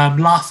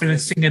 laughing and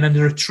singing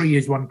under a tree,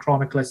 as one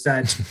chronicler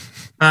said,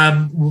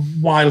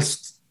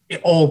 whilst it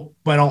all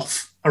went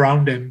off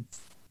around him.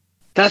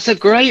 That's a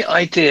great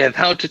idea of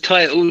how to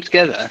tie it all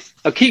together.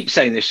 I keep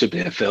saying this should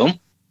be a film.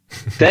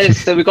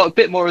 So we've got a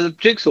bit more of the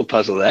jigsaw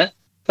puzzle there.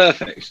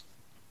 Perfect.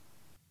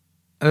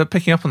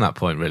 Picking up on that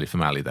point, really,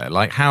 from Ali there,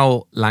 like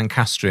how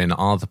Lancastrian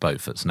are the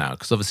Beauforts now?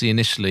 Because obviously,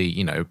 initially,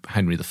 you know,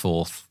 Henry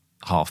IV,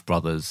 half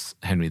brothers,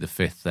 Henry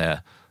V,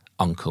 their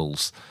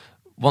uncles.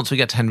 Once we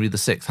get to Henry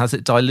VI, has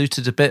it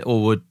diluted a bit,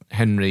 or would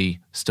Henry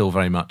still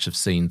very much have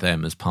seen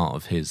them as part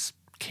of his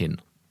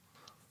kin?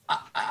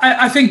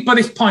 I think by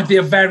this point they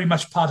are very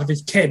much part of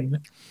his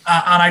kin, and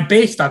I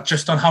base that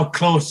just on how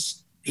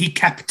close he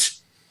kept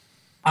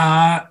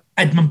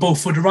Edmund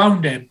Beaufort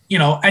around him. You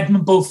know,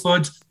 Edmund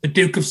Beaufort, the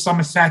Duke of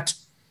Somerset,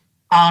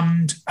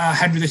 and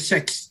Henry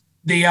VI,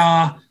 they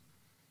are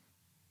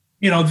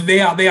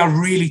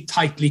really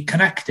tightly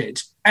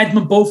connected.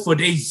 Edmund Beaufort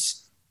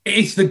is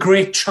the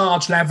great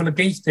charge level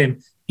against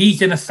him.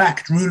 He's in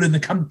effect ruling the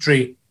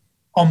country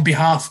on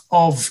behalf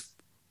of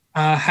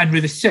Henry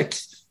VI.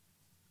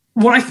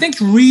 What I think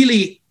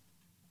really,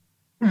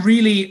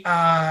 really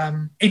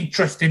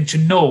interesting to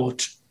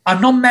note,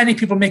 and not many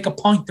people make a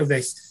point of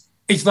this,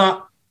 is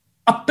that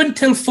up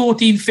until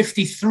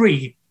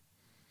 1453,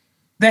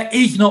 there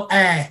is no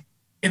heir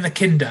in the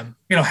kingdom.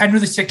 You know, Henry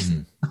VI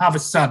doesn't have a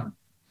son.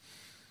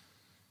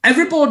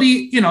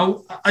 Everybody, you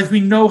know, as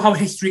we know how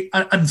history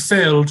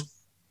unfurled,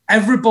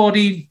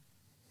 everybody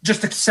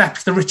just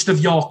accepts that Richard of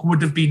York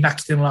would have been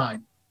next in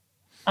line.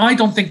 I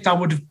don't think that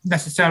would have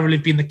necessarily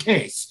been the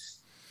case.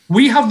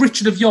 We have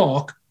Richard of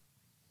York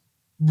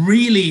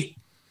really,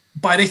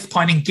 by this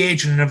point,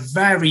 engaging in a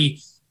very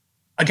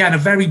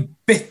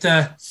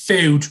bitter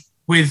feud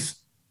with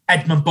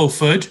Edmund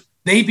Beaufort.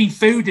 They've been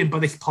feuding by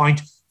this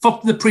point for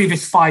the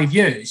previous 5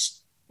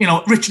 years. You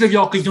know, Richard of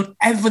York has done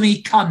everything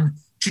he can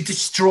to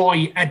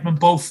destroy Edmund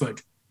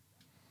Beaufort.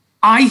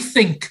 I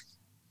think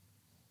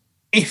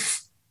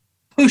if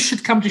push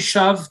had come to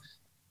shove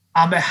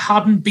and there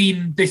hadn't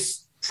been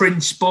this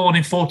prince born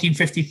in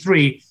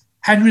 1453,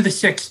 Henry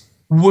VI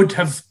would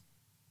have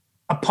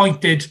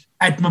appointed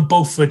Edmund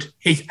Beaufort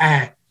his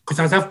heir. Because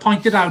as I've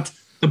pointed out,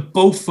 the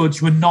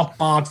Beauforts were not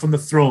barred from the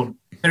throne.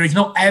 There is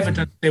no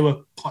evidence they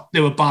were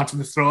barred from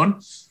the throne.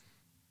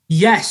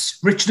 Yes,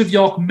 Richard of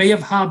York may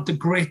have had the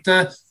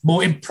greater,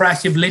 more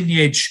impressive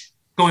lineage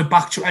going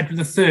back to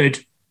Edward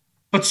III,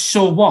 but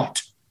so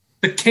what?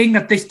 The king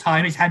at this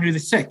time is Henry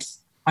VI,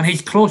 and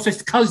his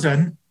closest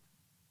cousin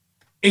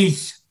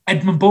is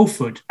Edmund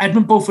Beaufort.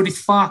 Edmund Beaufort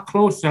is far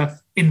closer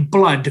in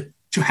blood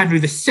to Henry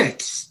VI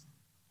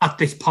at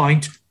this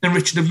point than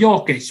Richard of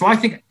York is. So I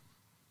think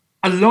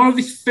a lot of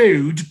this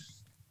feud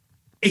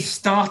is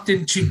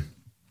starting to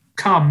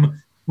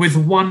come with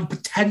one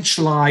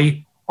potential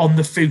eye on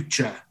the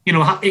future. You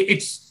know,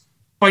 it's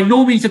by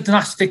no means a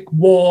dynastic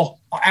war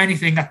or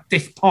anything at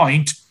this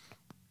point,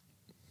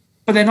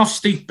 but they're not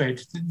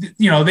stupid.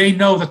 You know, they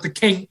know that the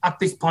king at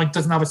this point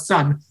doesn't have a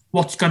son.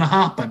 What's going to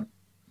happen?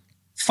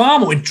 Far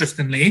more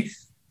interestingly,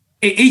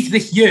 it is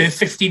this year,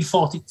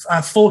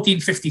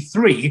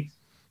 1453,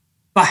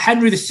 that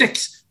Henry VI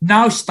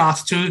now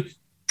starts to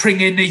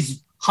bring in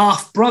his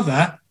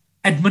half-brother,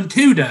 Edmund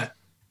Tudor.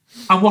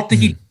 And what did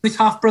he do with his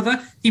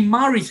half-brother? He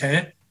marries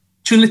her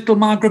to little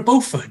Margaret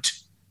Beaufort.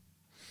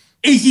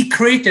 Is he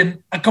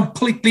creating a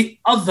completely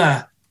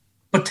other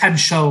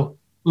potential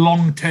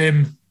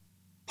long-term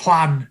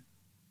plan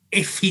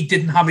if he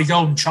didn't have his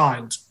own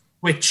child,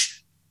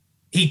 which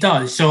he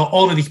does. So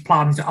all of these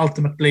plans are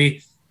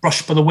ultimately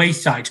brushed by the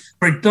wayside.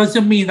 But it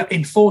doesn't mean that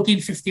in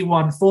 1451,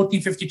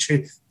 1452,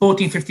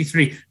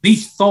 1453,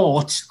 these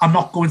thoughts are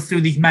not going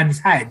through these men's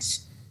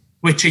heads,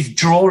 which is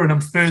drawing them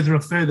further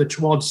and further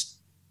towards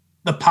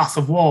the path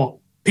of war.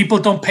 People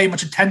don't pay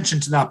much attention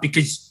to that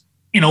because,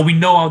 we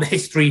know how the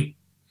history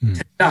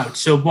turned out.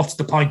 So what's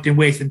the point in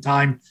wasting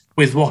time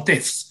with what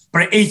ifs?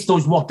 But it is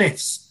those what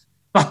ifs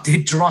that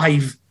did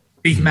drive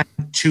these men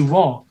to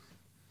war.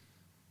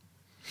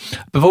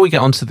 Before we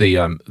get on to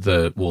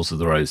the Wars of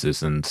the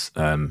Roses and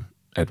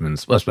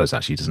Edmund's, well, I suppose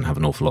actually he doesn't have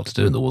an awful lot to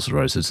do in the Wars of the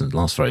Roses and it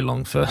lasts very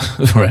long for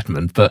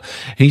Edmund, but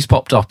he's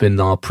popped up in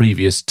our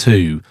previous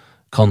 2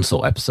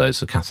 consort episodes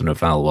for Catherine of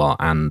Valois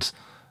and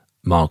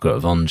Margaret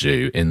of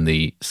Anjou in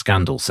the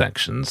scandal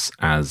sections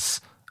as,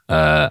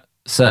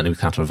 certainly with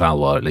Catherine of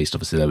Valois at least,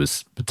 obviously there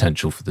was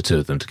potential for the 2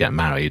 of them to get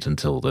married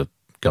until the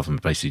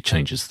government basically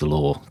changes the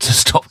law to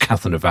stop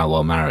Catherine of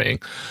Valois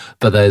marrying.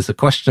 But there's a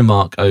question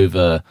mark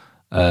over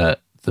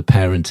the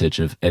parentage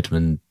of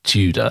Edmund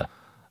Tudor,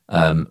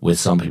 with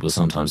some people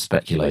sometimes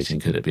speculating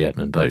could it be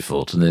Edmund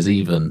Beaufort, and there's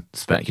even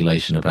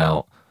speculation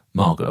about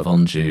Margaret of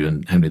Anjou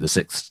and Henry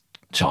VI's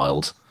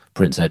child,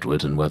 Prince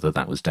Edward, and whether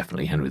that was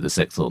definitely Henry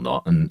VI or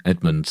not. And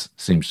Edmund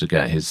seems to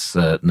get his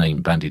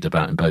name bandied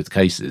about in both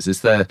cases. Do you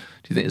think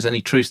there's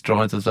any truth to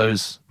either of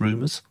those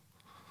rumours?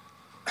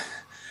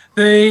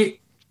 The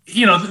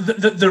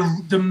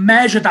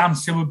measured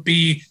answer would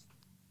be,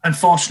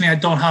 unfortunately, I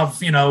don't have,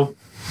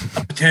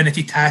 a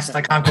paternity test.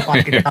 I can't go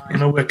back in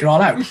time and work it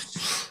all out.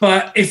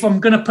 But if I'm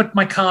going to put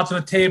my cards on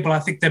the table, I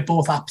think they're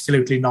both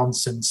absolutely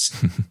nonsense.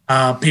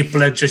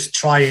 People are just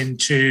trying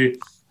to...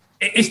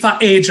 It's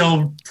that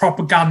age-old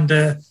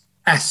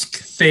propaganda-esque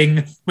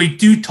thing. We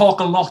do talk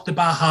a lot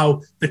about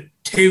how the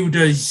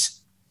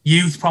Tudors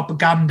use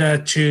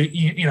propaganda to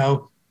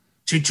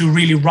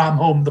really ram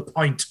home the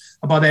point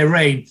about their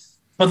reign.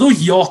 But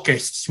those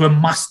Yorkists were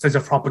masters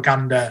of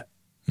propaganda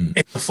in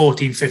the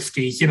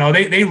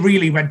 1450s. They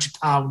really went to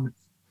town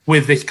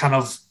with this kind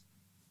of,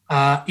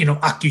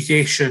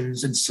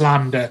 accusations and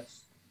slander.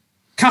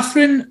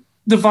 Catherine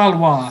de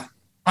Valois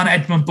and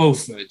Edmund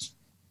Beaufort,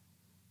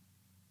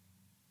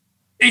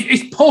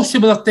 it's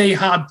possible that they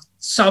had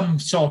some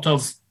sort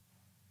of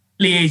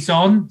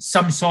liaison,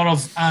 some sort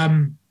of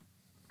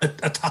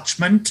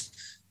attachment,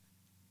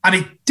 and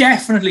it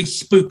definitely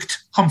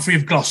spooked Humphrey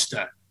of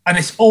Gloucester. And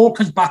this all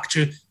comes back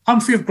to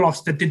Humphrey of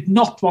Gloucester did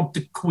not want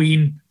the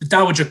Queen, the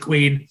Dowager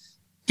Queen,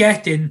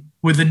 get in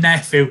with the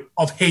nephew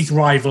of his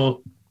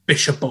rival,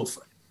 Bishop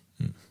Beaufort.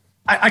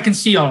 I can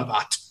see all of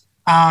that.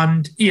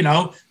 And,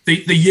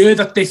 the year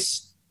that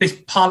this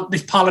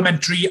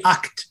parliamentary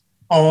act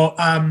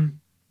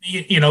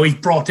he's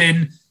brought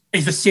in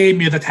is the same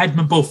year that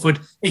Edmund Beaufort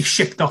is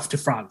shipped off to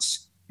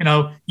France.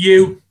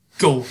 You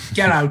go,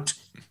 get out,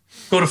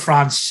 go to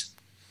France,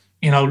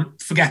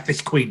 forget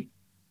this Queen.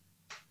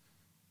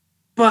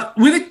 But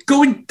with it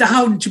going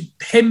down to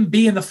him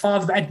being the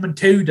father of Edmund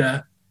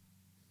Tudor,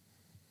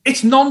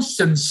 it's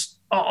nonsense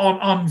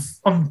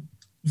on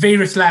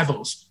various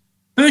levels.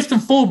 First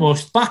and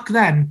foremost, back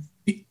then,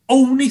 the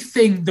only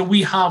thing that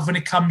we have when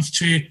it comes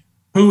to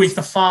who is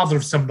the father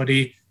of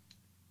somebody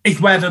is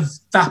whether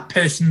that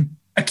person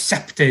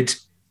accepted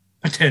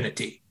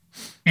paternity.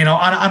 And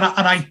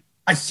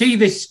I see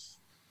this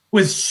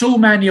with so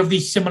many of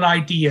these similar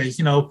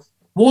ideas.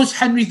 Was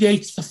Henry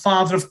VIII the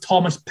father of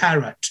Thomas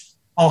Perrott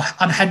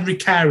and Henry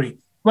Carey?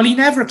 Well, he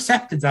never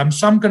accepted them,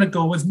 so I'm going to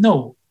go with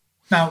no.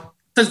 Now,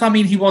 does that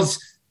mean he was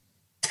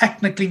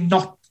technically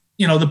not,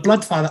 the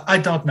blood father? I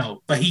don't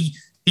know. But he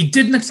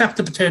didn't accept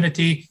the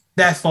paternity,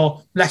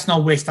 therefore, let's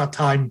not waste our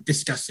time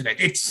discussing it.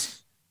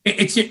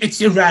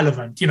 It's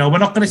irrelevant. We're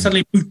not going to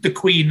suddenly boot the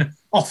Queen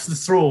off the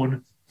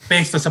throne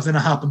based on something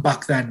that happened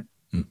back then.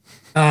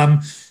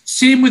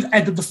 Same with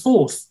Edward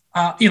IV.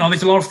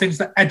 There's a lot of things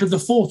that Edward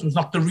IV was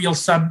not the real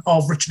son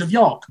of Richard of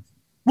York.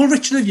 Well,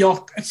 Richard of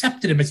York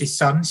accepted him as his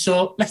son,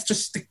 so let's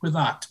just stick with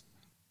that.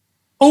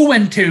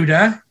 Owen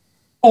Tudor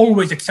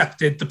always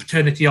accepted the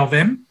paternity of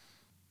him.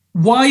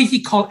 Why is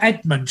he called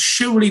Edmund?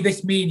 Surely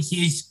this means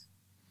he's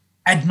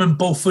Edmund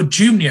Beaufort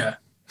Jr.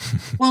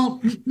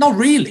 Well, not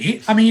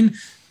really. I mean,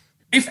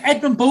 if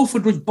Edmund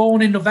Beaufort was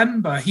born in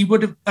November,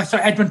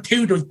 Edmund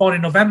Tudor was born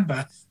in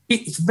November,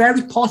 it's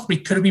very possible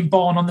he could have been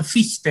born on the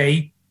feast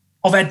day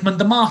of Edmund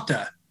the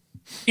Martyr.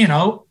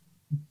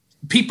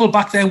 People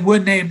back then were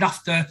named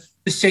after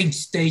the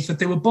saint's days that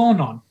they were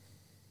born on.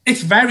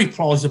 It's very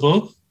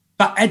plausible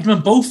that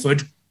Edmund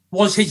Beaufort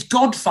was his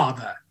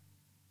godfather,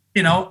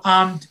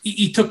 and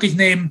he took his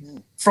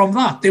name from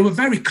that. They were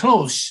very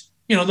close.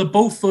 The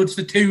Beauforts,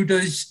 the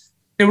Tudors,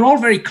 they were all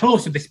very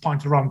close at this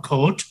point around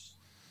court.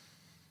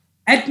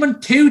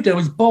 Edmund Tudor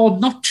was born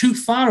not too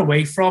far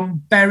away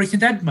from Bury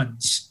St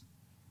Edmunds.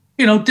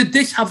 Did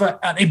this have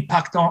an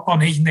impact on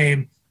his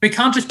name? We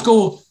can't just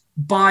go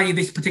by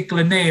this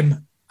particular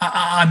name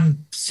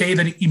and say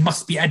that he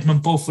must be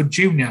Edmund Beaufort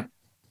Jr.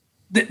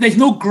 There's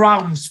no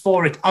grounds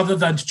for it other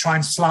than to try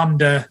and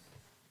slander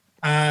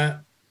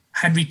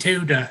Henry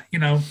Tudor.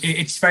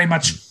 It's very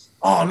much,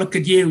 oh, look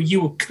at you.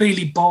 You were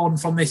clearly born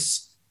from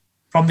this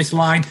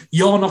line.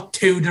 You're not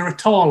Tudor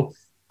at all.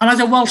 And as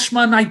a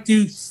Welshman, I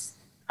do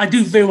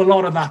view a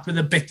lot of that with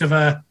a bit of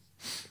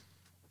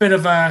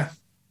a,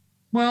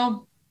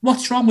 well,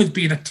 what's wrong with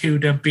being a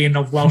Tudor and being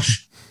of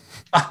Welsh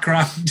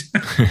background?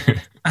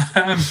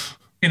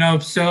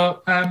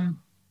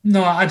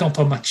 No, I don't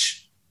put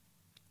much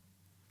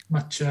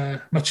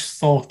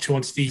thought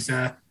towards these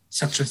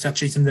such and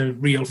such in the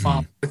real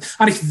farm.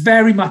 And it's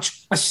very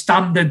much a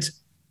standard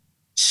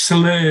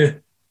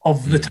slur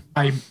of the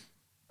time.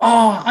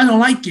 Oh, I don't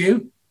like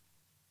you.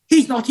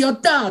 He's not your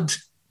dad.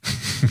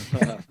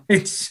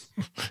 It's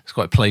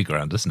quite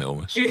playground, isn't it,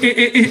 almost?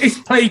 It's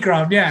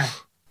playground, yeah.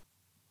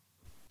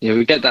 Yeah,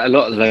 we get that a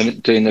lot at the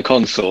moment doing the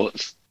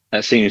consorts.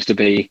 That seems to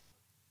be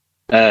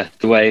the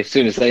way. As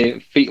soon as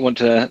they want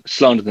to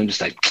slander them, just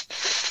say,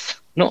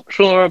 not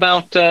sure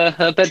about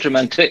her bedroom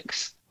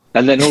antics.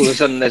 And then all of a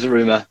sudden there's a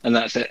rumour, and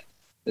that's it.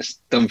 It's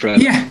done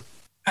forever. Yeah.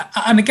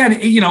 And again,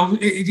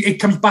 it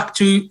comes back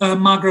to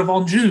Margaret of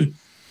Anjou.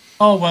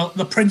 Oh, well,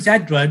 the Prince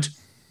Edward,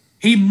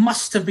 he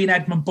must have been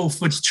Edmund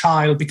Beaufort's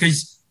child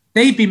because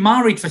they've been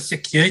married for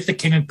 6 years, the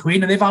king and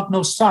queen, and they've had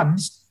no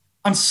sons.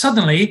 And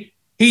suddenly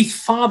he's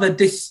fathered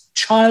this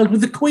child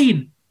with the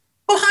queen.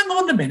 Well, hang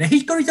on a minute.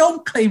 He's got his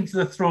own claim to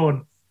the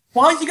throne.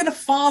 Why is he going to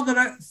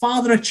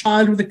father a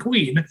child with the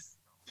queen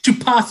to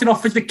pass it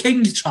off as the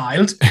king's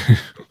child?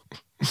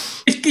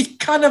 He's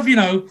kind of,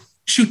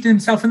 shooting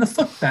himself in the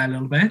foot there a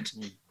little bit.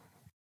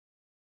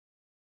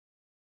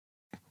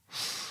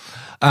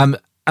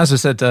 As I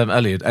said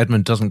earlier,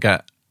 Edmund doesn't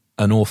get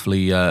an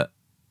awfully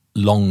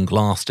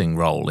long-lasting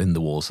role in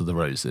the Wars of the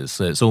Roses.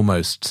 So it's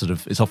almost sort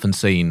of, it's often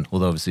seen,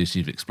 although obviously as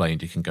you've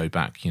explained, you can go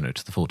back, to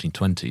the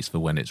 1420s for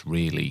when it's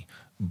really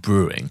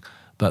brewing.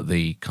 But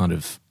the kind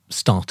of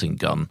starting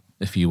gun,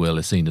 if you will,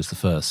 is seen as the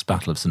first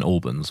Battle of St.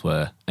 Albans,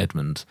 where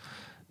Edmund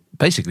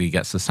basically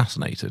gets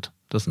assassinated,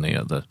 doesn't he?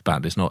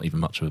 It's not even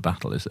much of a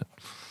battle, is it?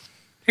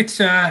 It's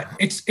a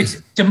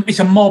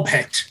mob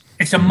hit.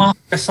 It's a mass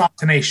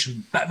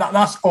assassination.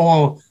 That's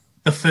all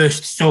the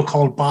first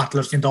so-called Battle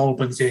of St.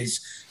 Albans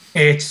is.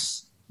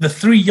 It's the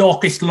three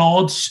Yorkist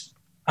lords,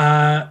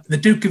 the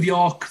Duke of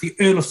York, the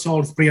Earl of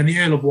Salisbury, and the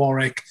Earl of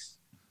Warwick,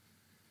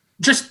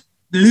 just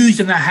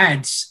losing their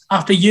heads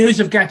after years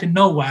of getting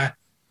nowhere.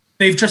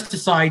 They've just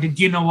decided,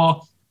 you know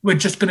what, we're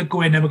just going to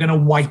go in and we're going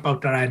to wipe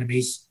out our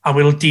enemies and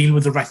we'll deal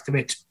with the rest of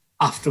it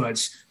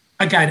afterwards.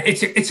 Again,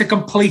 it's a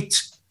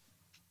complete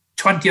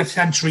 20th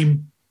century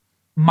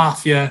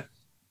mafia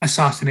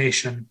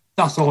assassination.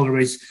 That's all there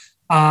is.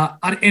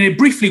 And it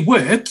briefly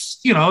works.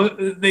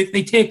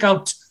 They take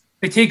out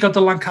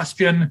the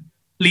Lancastrian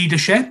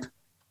leadership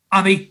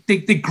and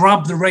they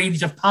grab the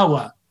reins of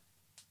power.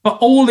 But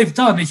all they've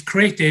done is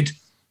created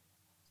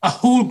a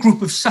whole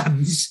group of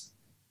sons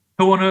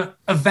who want to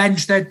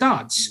avenge their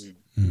dads.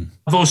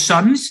 Those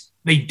sons,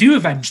 they do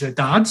avenge their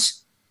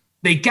dads.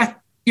 They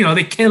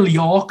they kill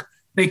York,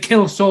 they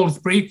kill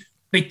Salisbury,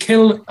 they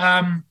kill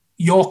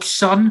York's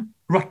son,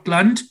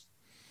 Rutland.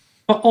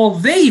 But all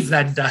they've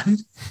then done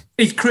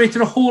is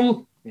created a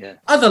whole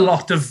other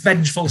lot of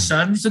vengeful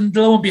sons, and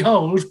lo and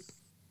behold,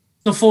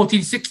 the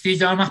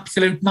 1460s are an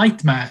absolute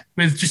nightmare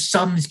with just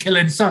sons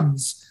killing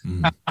sons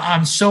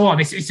and so on.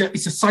 It's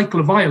a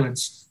cycle of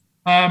violence.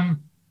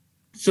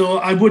 So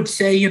I would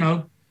say,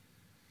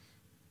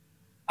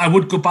 I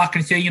would go back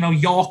and say,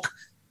 York,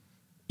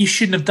 you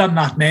shouldn't have done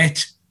that,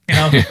 mate.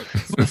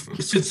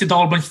 St.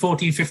 Albans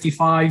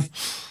 1455.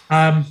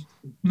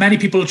 Many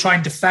people try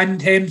and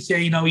defend him,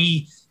 say,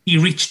 he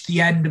reached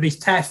the end of his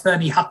tether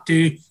and he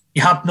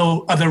had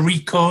no other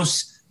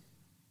recourse.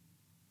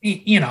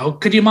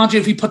 Could you imagine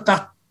if he put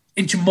that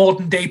into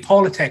modern day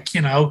politics,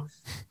 a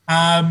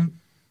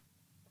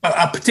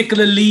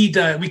particular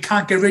leader, we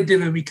can't get rid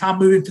of him, we can't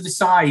move him to the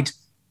side.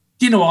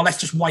 You know what, let's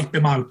just wipe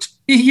him out.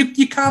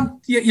 You can't,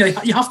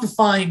 you have to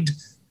find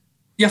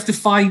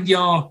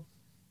your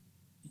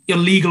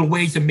legal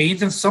ways and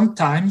means, and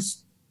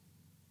sometimes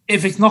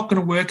if it's not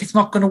going to work, it's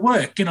not going to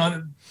work.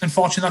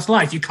 Unfortunately, that's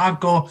life. You can't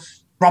go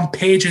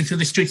rampaging through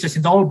the streets of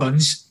St.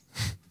 Albans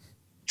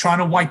trying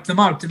to wipe them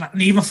out.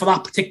 And even for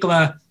that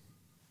particular,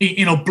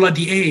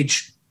 bloody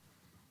age,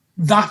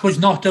 that was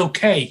not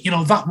okay.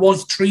 That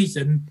was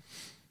treason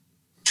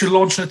to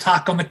launch an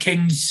attack on the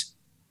king's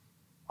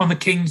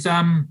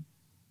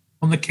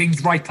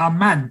right-hand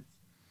men.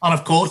 And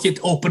of course, it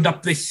opened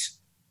up this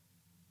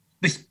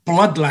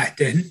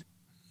bloodletting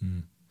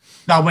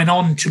that went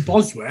on to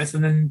Bosworth,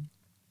 and then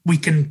we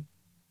can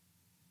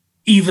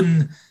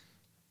even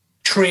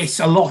trace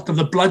a lot of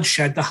the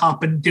bloodshed that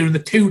happened during the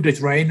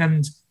Tudors' reign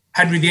and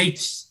Henry VIII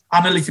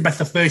and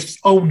Elizabeth I's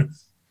own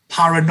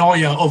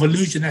paranoia over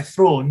losing their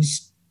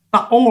thrones.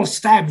 That all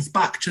stems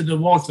back to the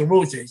Wars of the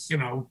Roses,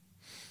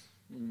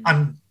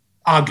 and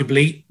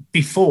arguably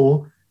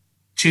before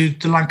to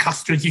the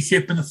Lancastrians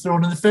usurping the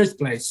throne in the first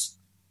place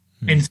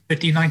in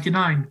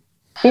 1599.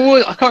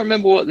 Well, I can't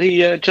remember what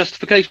the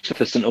justification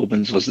for St.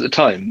 Albans was at the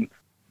time.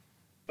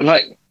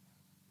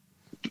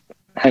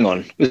 Hang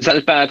on, was that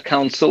a bad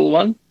council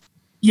one?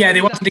 Yeah,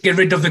 they wanted to get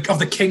rid of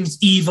the king's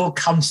evil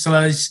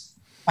counsellors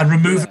and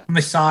remove them from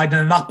the side,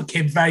 and that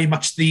became very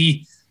much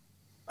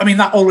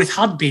that always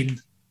had been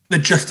the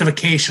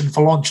justification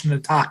for launching an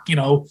attack.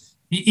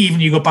 Even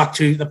you go back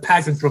to the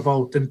Peasant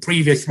Revolt and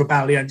previous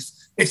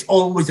rebellions, it's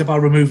always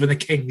about removing the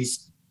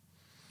king's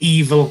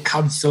evil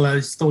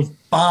counsellors, those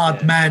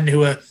bad men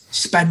who are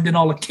spending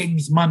all the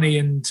king's money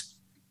and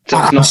so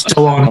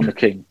on the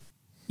king.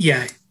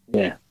 Yeah.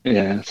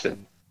 That's it.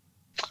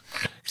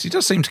 He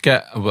does seem to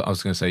get,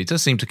 he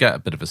does seem to get a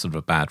bit of a sort of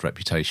a bad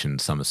reputation in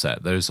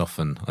Somerset. There is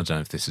often, I don't know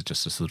if this is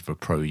just a sort of a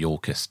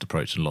pro-Yorkist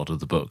approach in a lot of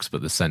the books,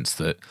 but the sense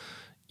that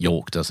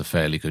York does a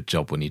fairly good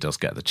job when he does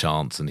get the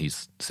chance, and he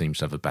seems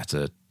to have a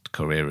better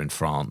career in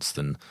France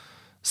than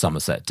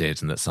Somerset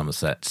did, and that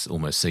Somerset's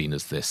almost seen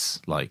as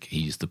this, like,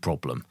 he's the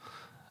problem.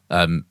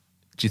 Do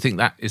you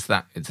think is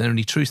there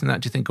any truth in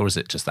that, do you think, or is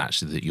it just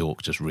actually that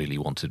York just really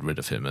wanted rid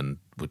of him and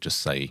would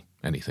just say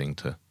anything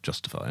to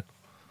justify it?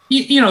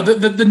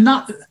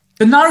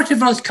 The narrative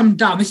has come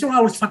down. This is what I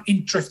always find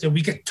interesting.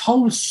 We get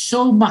told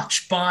so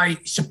much by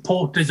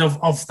supporters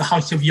of the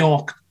House of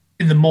York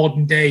in the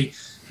modern day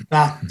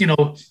that,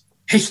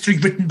 history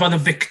written by the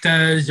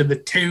victors and the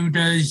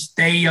Tudors,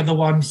 they are the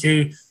ones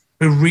who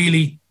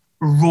really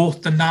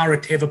wrote the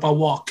narrative about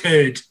what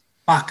occurred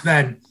back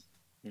then.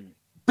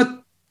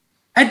 But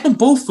Edmund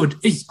Beaufort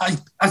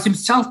has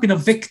himself been a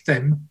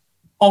victim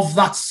of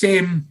that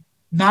same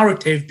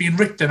narrative being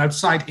written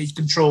outside his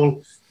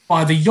control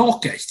by the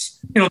Yorkists.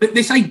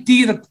 This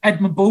idea that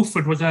Edmund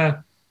Beaufort was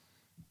a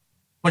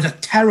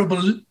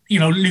terrible,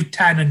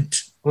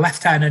 lieutenant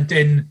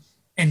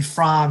in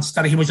France,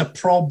 that he was a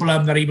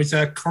problem, that he was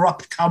a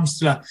corrupt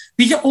counsellor.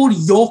 These are all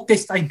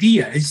Yorkist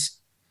ideas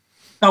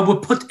that were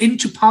put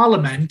into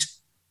Parliament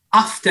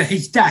after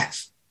his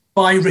death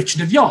by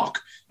Richard of York.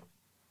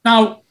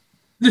 Now,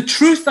 the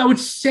truth I would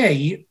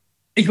say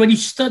is when you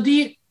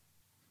study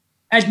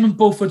Edmund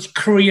Beaufort's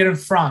career in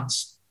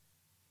France,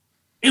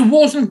 it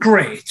wasn't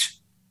great,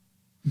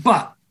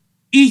 but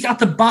he's at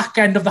the back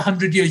end of the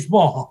 100 Years'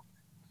 War.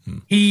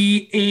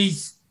 He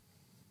is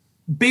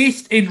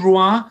based in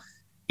Rouen.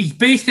 He's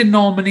based in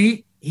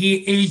Normandy. He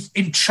is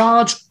in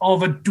charge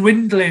of a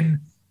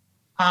dwindling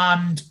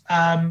and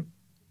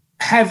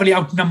heavily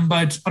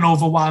outnumbered and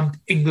overwhelmed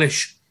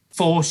English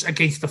force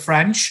against the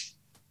French.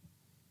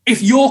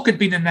 If York had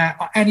been in there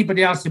or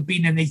anybody else had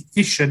been in his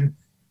position,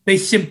 they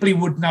simply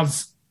wouldn't have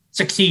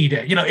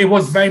succeeded. It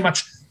was very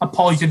much a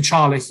poison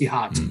chalice he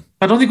had.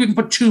 I don't think we can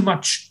put too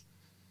much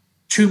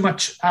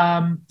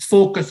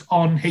focus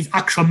on his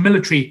actual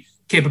military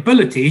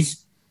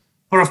capabilities.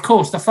 But of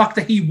course, the fact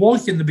that he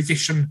was in the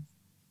position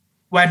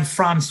when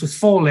France was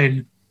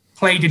falling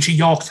played into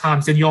York's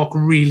hands, and York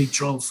really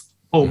drove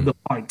home the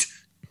point.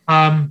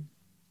 I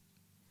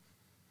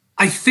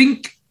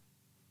think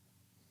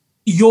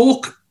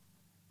York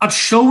had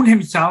shown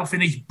himself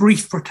in his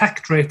brief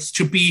protectorates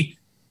to be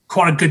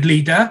quite a good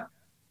leader.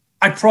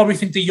 I probably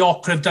think that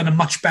York could have done a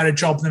much better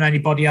job than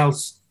anybody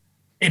else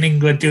in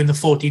England during the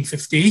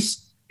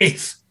 1450s,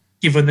 if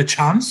given the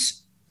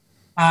chance.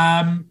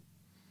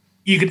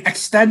 You could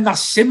extend that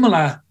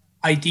similar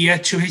idea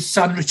to his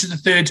son, Richard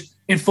III,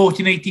 in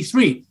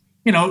 1483.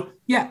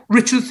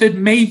 Richard III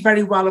may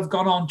very well have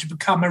gone on to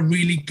become a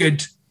really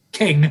good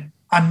king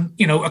and,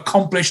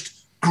 accomplished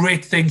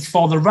great things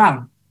for the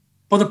realm.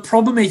 But the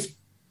problem is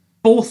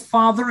both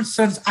father and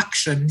son's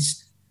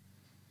actions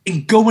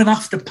in going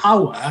after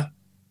power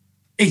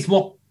is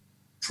what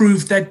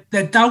proved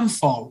their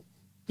downfall.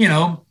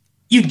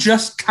 You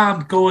just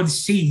can't go and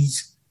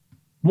seize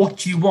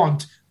what you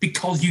want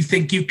because you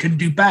think you can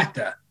do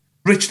better.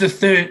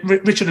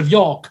 Richard of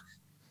York,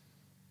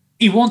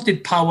 he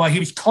wanted power. He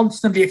was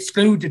constantly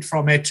excluded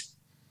from it.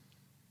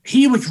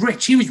 He was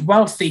rich. He was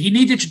wealthy. He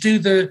needed to do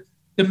the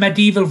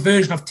medieval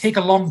version of take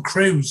a long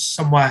cruise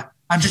somewhere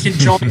and just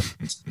enjoy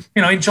it,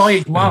 enjoy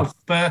his wealth.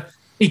 But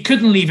he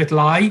couldn't leave it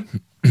lie.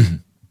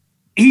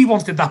 He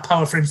wanted that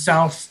power for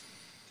himself.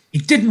 He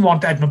didn't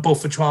want Edmund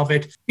Beaufort to have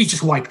it. He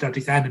just wiped out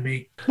his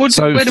enemy. Where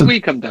do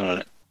we come down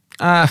on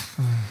it?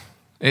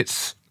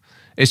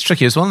 It's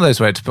tricky. It's one of those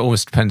where it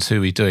almost depends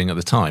who you're doing at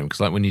the time. Because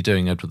like when you're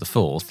doing Edward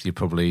IV, you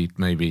probably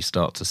maybe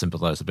start to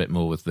sympathise a bit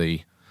more with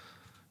the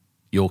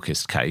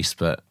Yorkist case.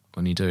 But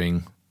when you're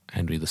doing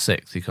Henry VI,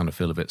 you kind of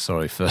feel a bit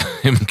sorry for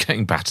him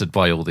getting battered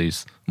by all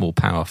these more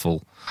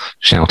powerful,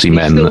 shouty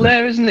men. He's still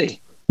there, isn't he?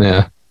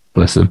 Yeah.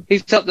 Bless him.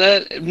 He's up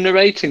there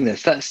narrating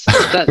this. That's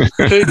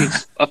true.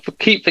 I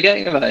keep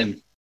forgetting about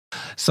him.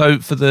 So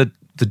for the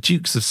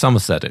Dukes of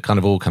Somerset, it kind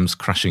of all comes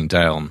crashing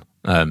down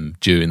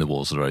during the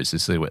Wars of the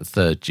Roses. So we're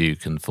third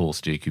Duke and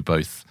fourth Duke who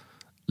both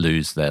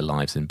lose their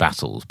lives in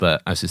battles.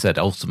 But as you said,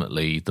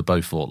 ultimately the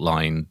Beaufort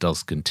line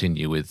does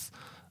continue with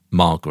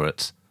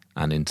Margaret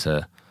and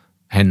into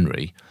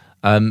Henry.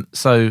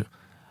 So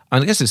I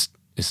guess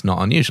it's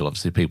not unusual,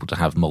 obviously, people to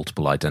have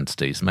multiple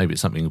identities. Maybe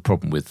it's a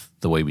problem with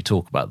the way we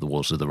talk about the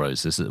Wars of the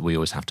Roses, that we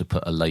always have to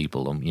put a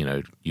label on,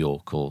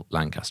 York or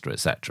Lancaster,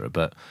 etc.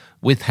 But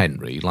with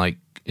Henry,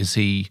 is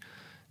he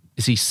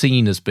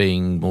seen as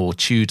being more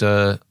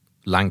Tudor,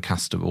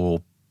 Lancaster,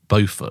 or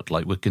Beaufort?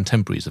 Like, would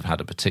contemporaries have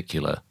had a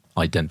particular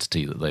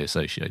identity that they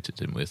associated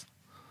him with?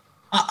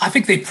 I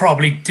think they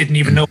probably didn't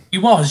even know who he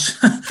was.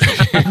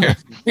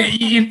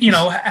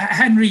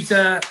 Henry's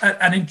an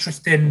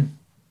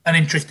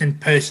interesting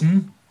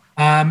person.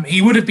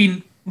 He would have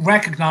been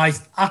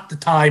recognised at the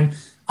time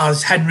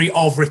as Henry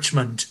of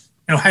Richmond.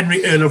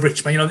 Henry Earl of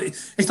Richmond.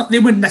 It's not, they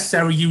weren't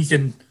necessarily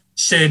using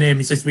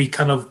surnames as we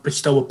kind of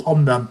bestow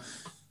upon them.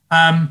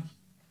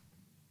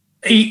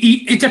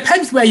 It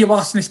depends where you're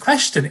asking this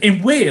question.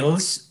 In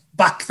Wales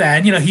back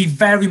then, he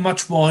very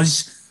much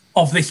was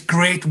of this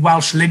great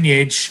Welsh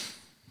lineage.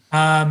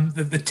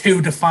 The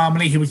Tudor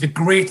family. He was the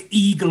great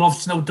eagle of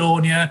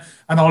Snowdonia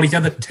and all these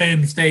other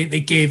terms they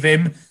gave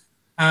him.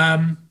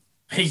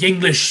 His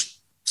English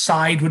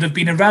side would have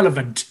been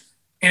irrelevant.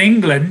 In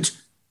England,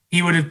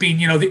 he would have been,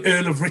 the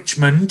Earl of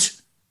Richmond,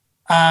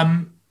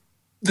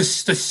 the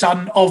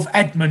son of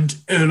Edmund,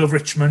 Earl of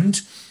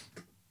Richmond.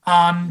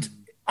 And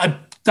I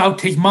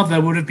doubt his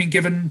mother would have been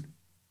given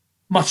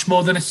much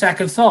more than a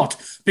second thought,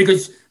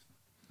 because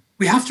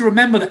we have to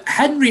remember that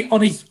Henry,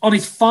 on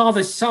his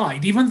father's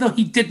side, even though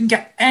he didn't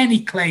get any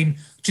claim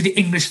to the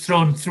English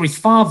throne through his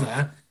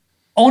father,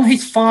 on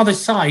his father's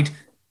side,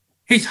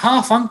 his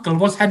half-uncle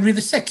was Henry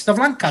VI of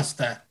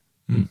Lancaster.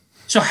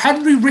 So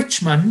Henry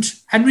Richmond,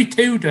 Henry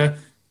Tudor,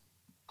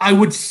 I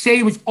would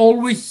say was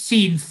always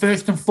seen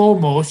first and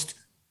foremost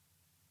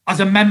as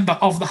a member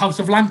of the House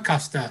of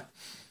Lancaster,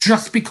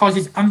 just because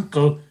his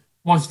uncle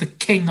was the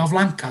King of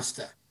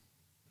Lancaster.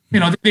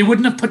 They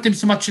wouldn't have put him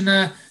so much in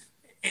the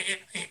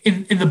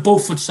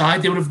Beaufort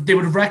side. They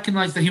would have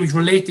recognised that he was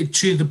related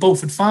to the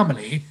Beaufort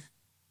family,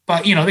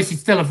 but this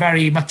is still a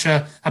very much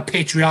a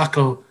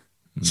patriarchal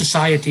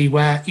society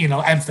where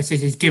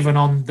emphasis is given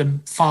on the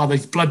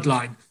father's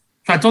bloodline.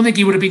 So I don't think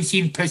he would have been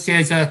seen per se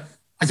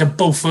as a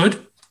Beaufort.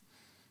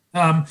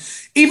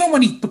 Even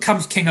when he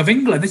becomes King of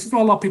England, this is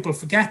what a lot of people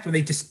forget when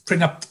they just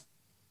bring up,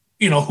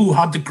 who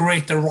had the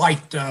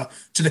right to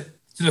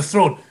the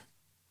throne.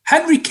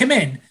 Henry came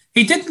in.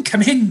 He didn't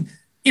come in.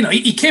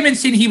 He came in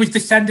saying he was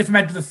descended from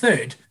Edward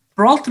III,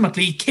 but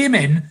ultimately he came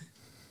in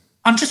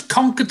and just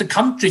conquered the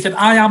country, said,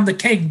 I am the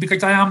king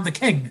because I am the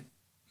king.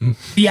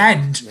 The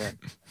end. Yeah.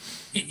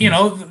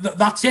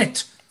 That's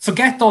it.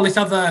 Forget all this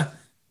other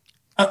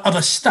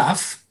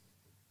stuff.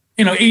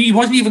 He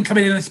wasn't even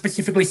coming in and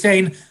specifically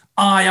saying,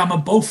 I am a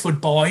Beaufort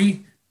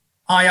boy.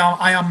 I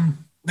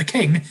am the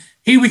king.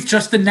 He was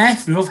just the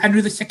nephew of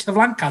Henry VI of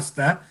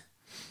Lancaster,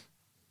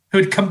 who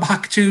had come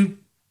back to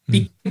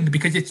be king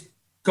because it's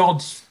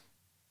God's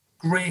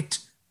great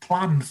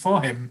plan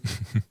for him.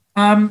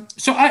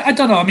 So I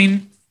don't know. I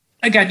mean,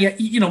 again,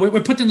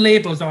 we're putting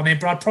labels on him,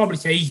 but I'd probably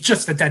say he's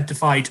just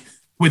identified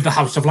with the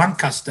House of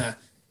Lancaster.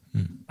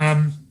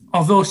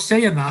 Although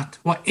saying that,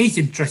 what is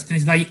interesting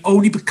is that he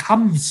only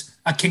becomes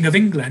a King of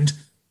England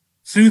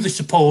through the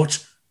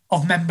support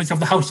of members of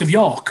the House of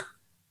York.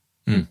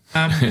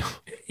 I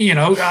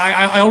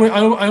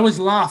always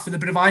laugh with a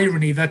bit of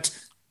irony that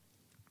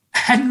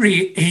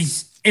Henry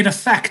is, in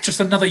effect, just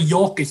another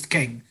Yorkist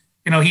king.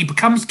 He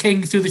becomes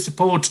king through the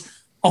support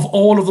of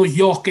all of those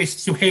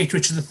Yorkists who hate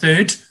Richard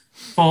III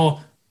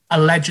for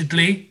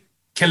allegedly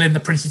killing the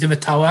princes in the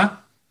Tower.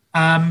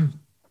 And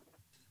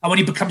when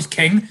he becomes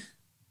king,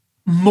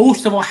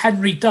 most of what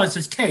Henry does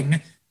as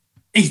king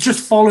is just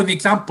following the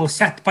example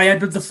set by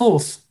Edward IV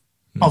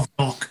of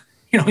York.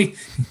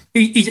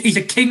 He's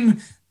a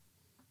king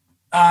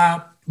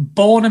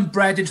born and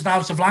bred into the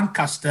House of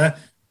Lancaster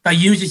that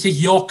uses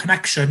his York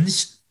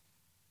connections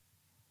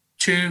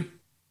to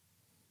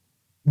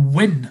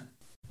win.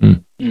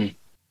 Because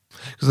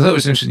I thought it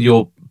was interesting,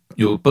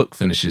 your book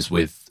finishes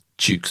with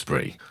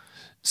Tewkesbury.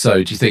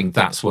 So do you think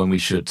that's when we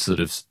should sort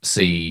of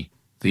see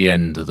the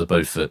end of the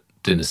Beaufort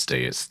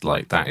dynasty? It's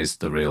like that is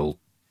the real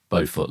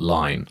Beaufort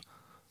line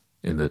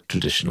in the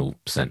traditional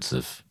sense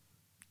of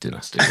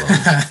dynastic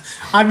lines.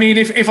 I mean,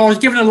 if I was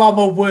given a lot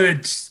more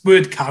word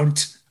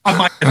count, I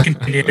might have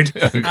continued.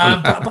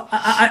 But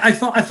I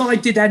thought I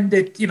did end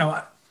it.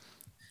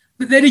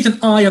 There is an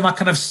eye on that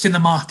kind of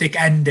cinematic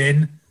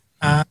ending.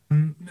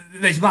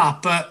 There's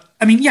that, but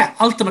I mean, yeah.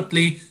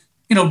 Ultimately,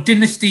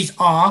 dynasties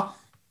are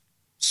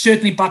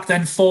certainly back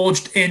then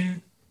forged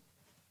in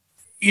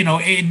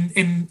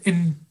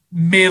the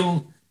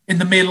male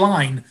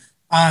line.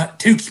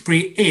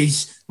 Tewkesbury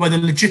is where the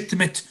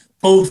legitimate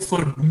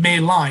Beaufort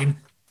male line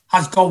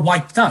has got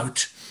wiped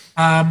out.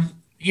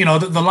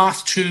 The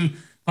last two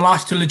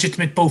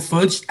legitimate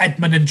Beauforts,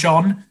 Edmund and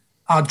John,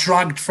 are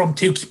dragged from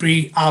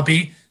Tewkesbury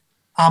Abbey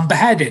and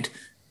beheaded.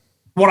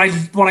 What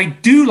I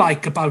do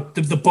like about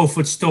the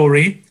Beaufort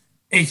story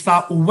is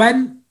that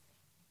when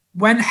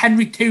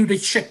Henry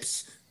Tudor's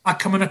ships are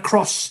coming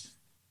across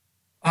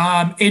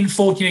in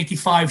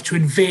 1485 to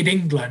invade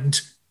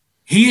England,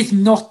 he is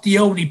not the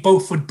only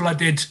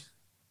Beaufort-blooded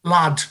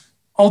lad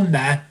on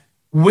there.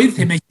 With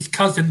him is his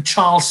cousin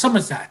Charles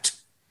Somerset.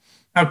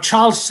 Now,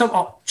 Charles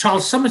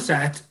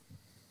Somerset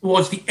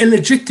was the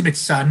illegitimate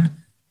son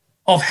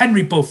of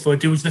Henry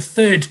Beaufort, who was the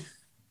third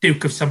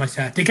Duke of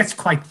Somerset. It gets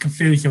quite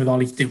confusing with all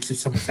these Dukes of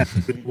Somerset,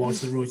 who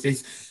was the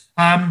roses.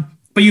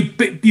 But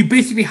you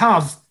basically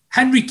have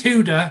Henry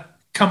Tudor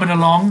coming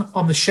along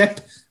on the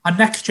ship, and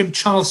next to him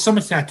Charles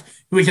Somerset,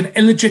 who is an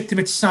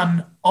illegitimate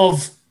son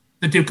of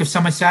the Duke of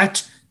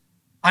Somerset,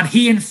 and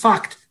he in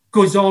fact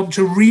goes on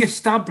to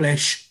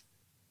re-establish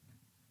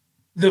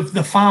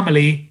the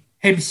family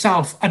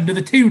himself under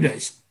the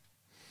Tudors.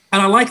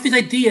 And I like this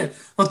idea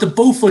that the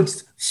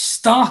Beauforts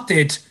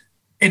started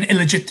in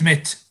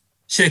illegitimate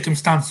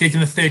circumstances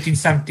in the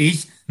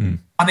 1370s, and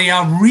they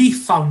are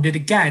refounded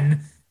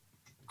again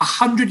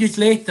 100 years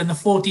later in the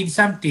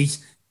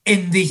 1470s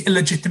in these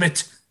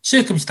illegitimate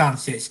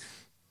circumstances.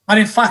 And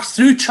in fact,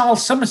 through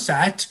Charles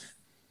Somerset,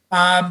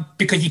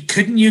 because he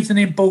couldn't use the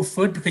name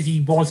Beaufort because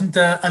he wasn't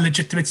a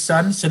legitimate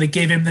son, so they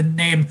gave him the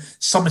name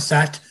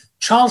Somerset.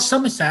 Charles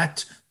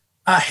Somerset,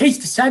 his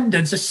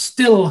descendants are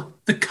still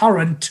the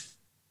current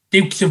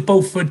Dukes of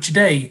Beaufort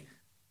today.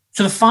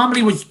 So the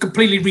family was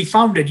completely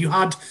refounded. You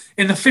had,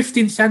 in the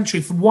 15th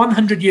century, for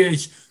 100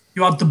 years,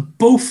 you had the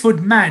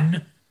Beaufort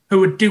men who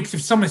were Dukes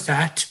of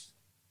Somerset,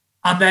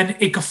 and then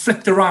it got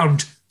flipped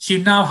around. So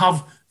you now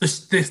have the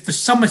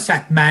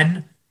Somerset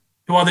men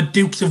who are the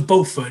Dukes of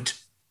Beaufort.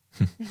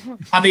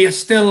 And they are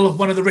still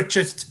one of the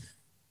richest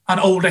and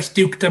oldest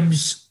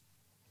dukedoms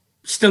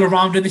still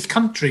around in this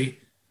country.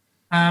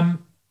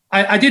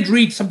 I did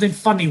read something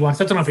funny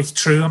once. I don't know if it's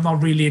true. I'm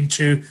not really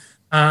into...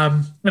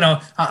 I'm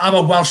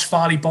a Welsh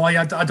Valley boy.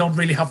 I don't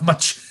really have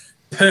much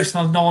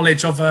personal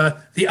knowledge of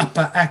the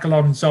upper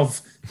echelons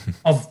of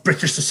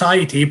British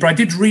society, but I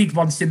did read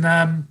once in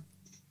an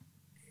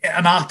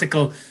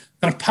article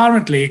that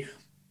apparently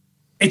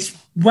it's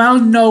well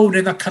known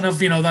in the kind of,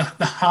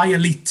 the high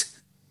elite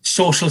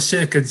social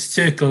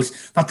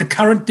circles that the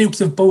current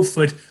Dukes of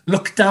Beaufort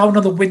look down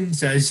on the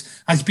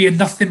Windsors as being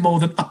nothing more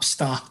than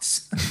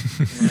upstarts.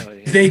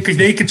 Because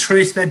they can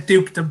trace their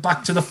dukedom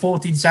back to the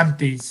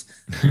 1470s.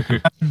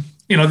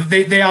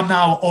 They are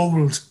now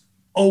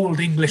old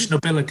English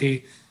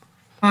nobility.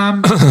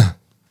 The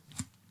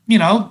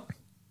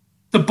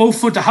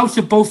House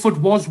of Beaufort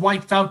was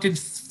wiped out in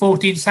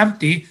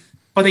 1470,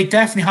 but they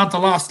definitely had the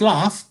last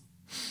laugh.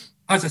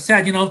 As I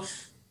said,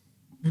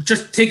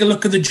 just take a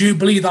look at the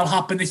Jubilee that'll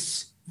happen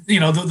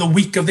the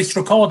week of this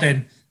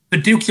recording. The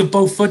Dukes of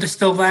Beaufort are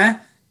still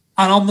there,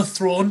 and on the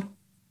throne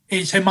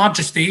is Her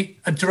Majesty,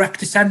 a direct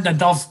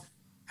descendant of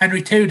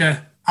Henry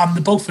Tudor and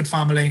the Beaufort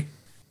family.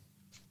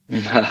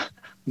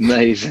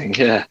 Amazing,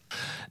 yeah.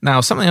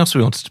 Now, something else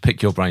we wanted to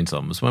pick your brains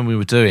on was when we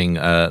were doing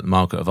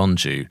Margaret of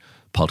Anjou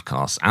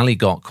podcast, Ali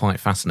got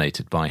quite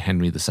fascinated by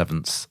Henry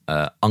VII's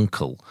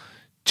uncle,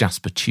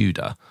 Jasper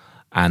Tudor,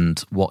 and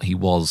what he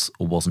was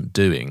or wasn't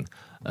doing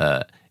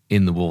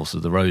in the Wars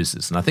of the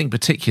Roses. And I think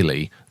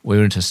particularly we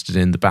were interested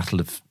in the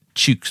Battle of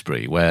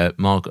Tewkesbury, where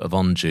Margaret of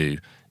Anjou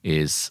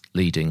is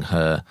leading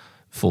her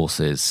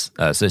forces.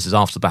 So this is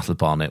after the Battle of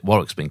Barnet.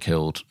 Warwick's been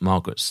killed.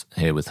 Margaret's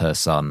here with her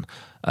son.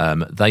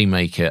 They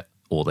make it,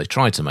 or they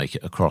try to make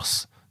it,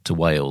 across to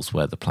Wales,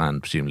 where the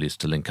plan presumably is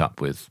to link up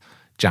with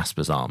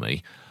Jasper's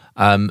army.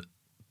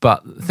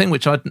 But the thing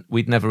which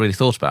we'd never really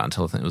thought about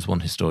until I think there was one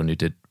historian who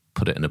did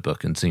put it in a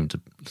book and seemed a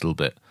little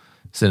bit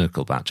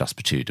cynical about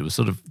Jasper Tudor, was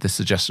sort of this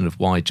suggestion of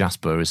why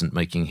Jasper isn't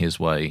making his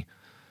way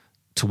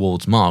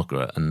towards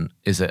Margaret. And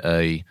is it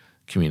a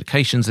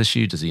communications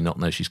issue? Does he not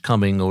know she's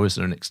coming? Or is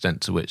there an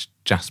extent to which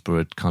Jasper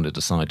had kind of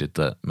decided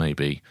that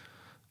maybe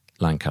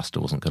Lancaster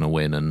wasn't going to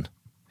win and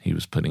he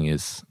was putting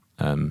his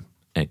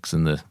eggs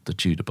in the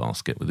Tudor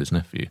basket with his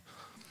nephew?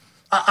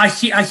 I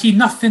see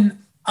nothing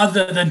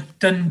other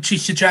than she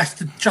suggests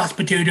that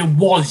Jasper Tudor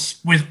was,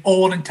 with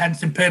all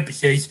intents and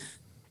purposes,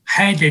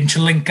 heading to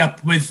link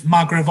up with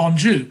Margaret of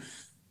Anjou.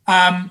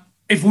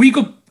 If we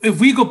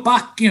go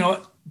back,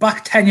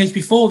 back 10 years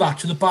before that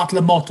to the Battle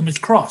of Mortimer's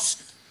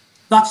Cross,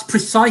 that's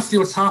precisely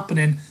what's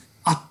happening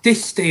at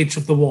this stage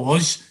of the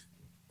wars,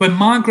 when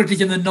Margaret is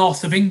in the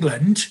north of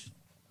England.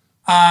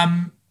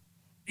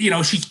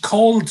 She's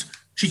called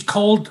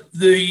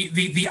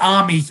the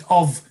armies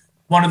of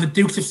one of the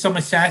Dukes of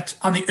Somerset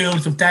and the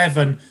Earls of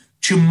Devon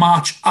to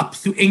march up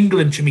through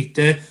England to meet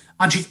her.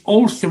 And she's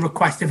also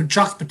requested for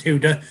Jasper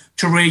Tudor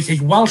to raise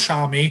his Welsh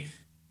army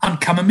and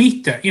come and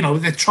meet her.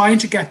 They're trying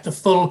to get the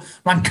full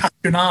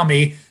Lancastrian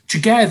army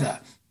together.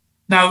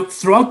 Now,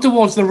 throughout the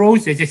Wars of the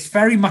Roses, it's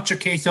very much a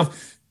case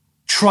of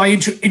trying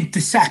to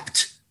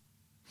intercept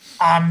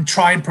and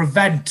try and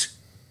prevent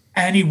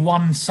any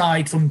one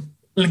side from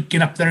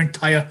linking up their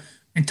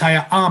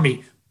entire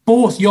army.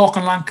 Both York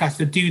and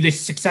Lancaster do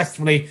this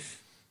successfully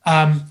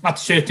at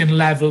certain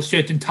levels,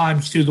 certain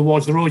times through the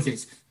Wars of the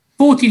Roses.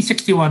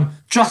 1461,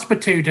 Jasper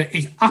Tudor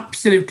is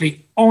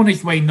absolutely on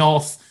his way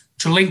north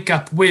to link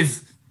up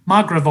with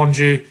Margaret of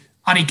Anjou,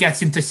 and he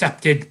gets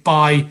intercepted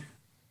by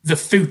the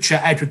future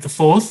Edward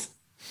IV,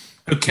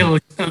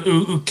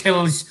 who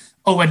kills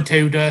Owen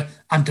Tudor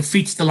and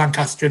defeats the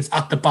Lancastrians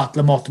at the Battle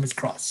of Mortimer's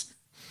Cross.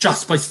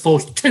 Jasper's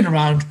forced to turn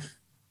around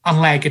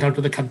and leg it out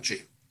of the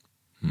country.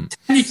 10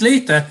 years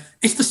later,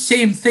 it's the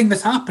same thing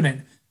that's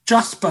happening.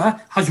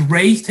 Jasper has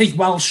raised his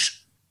Welsh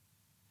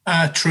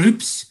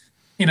troops.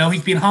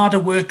 He's been hard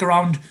at work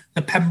around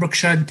the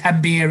Pembrokeshire and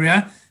Tenby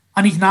area,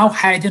 and he's now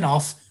heading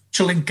off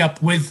to link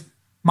up with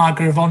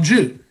Margaret of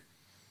Anjou.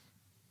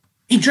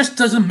 He just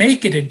doesn't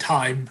make it in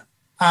time.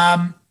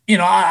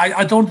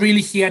 I don't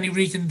really see any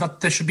reason that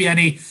there should be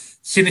any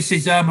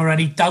cynicism or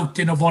any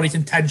doubting of what his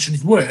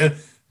intentions were.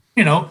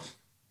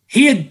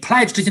 He had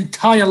pledged his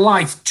entire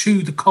life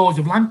to the cause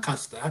of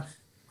Lancaster.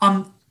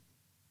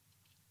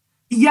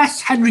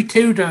 Yes, Henry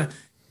Tudor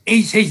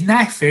is his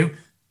nephew,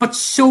 but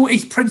so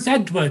is Prince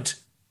Edward,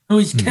 who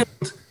is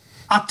killed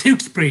at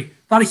Tewkesbury.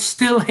 That is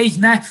still his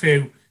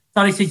nephew.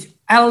 That is his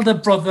elder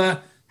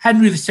brother,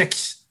 Henry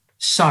VI's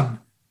son.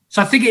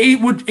 So I think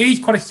it is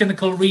quite a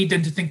cynical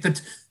reading to think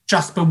that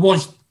Jasper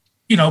was,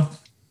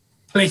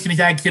 placing his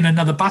eggs in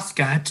another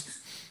basket.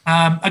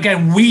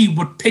 Again, we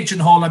would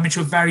pigeonhole him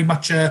into very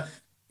much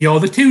you're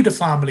the Tudor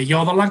family,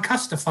 you're the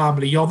Lancaster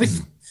family, you're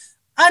this.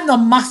 I'm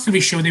not massively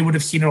sure they would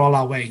have seen it all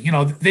our way.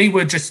 They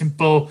were just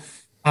simple,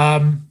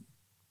 I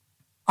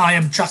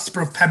am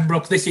Jasper of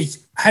Pembroke, this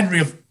is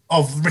Henry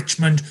of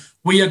Richmond.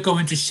 We are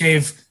going to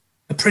save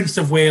the Prince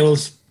of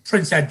Wales,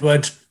 Prince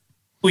Edward,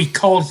 who he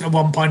calls at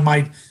one point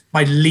my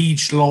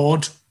liege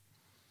lord.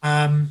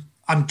 And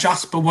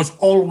Jasper was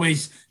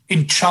always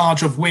in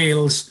charge of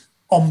Wales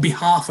on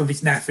behalf of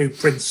his nephew,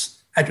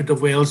 Prince Edward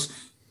of Wales.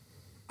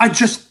 I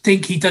just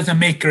think he doesn't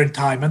make her in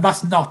time, and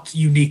that's not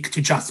unique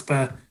to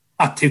Jasper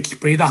at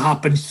Tewkesbury. That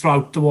happens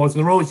throughout the Wars of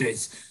the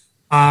Roses.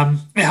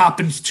 It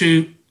happens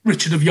to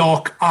Richard of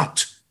York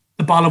at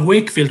the Battle of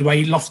Wakefield, where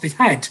he lost his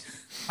head.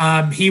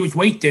 He was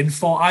waiting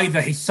for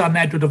either his son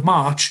Edward of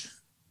March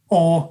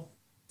or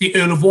the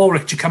Earl of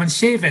Warwick to come and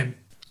save him.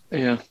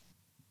 Yeah.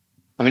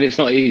 I mean, it's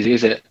not easy,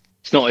 is it?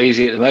 It's not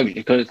easy at the moment.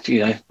 You've got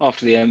to,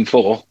 after the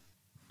M4,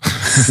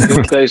 it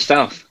all goes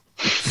south.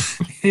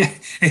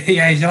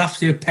 Yeah, you'll have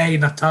to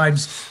pain at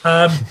times.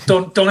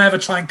 Don't ever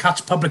try and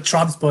catch public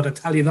transport. I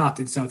tell you that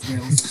in South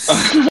Wales.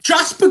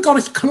 Jasper got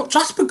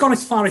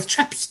as far as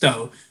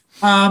Chepstow.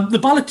 The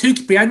Battle of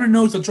Tewkesbury. Anyone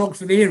knows the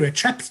geography of the area.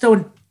 Chepstow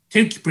and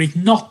Tewkesbury is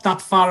not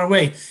that far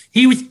away.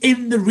 He was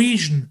in the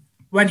region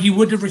when he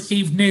would have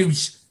received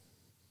news.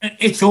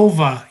 It's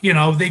over.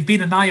 They've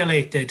been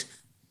annihilated.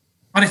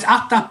 And it's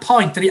at that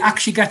point that he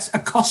actually gets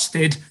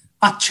accosted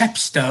at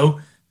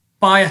Chepstow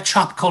by a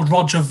chap called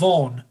Roger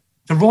Vaughan.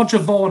 So Roger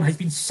Vaughan has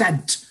been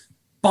sent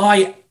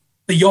by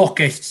the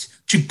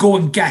Yorkists to go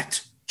and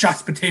get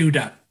Jasper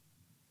Tudor.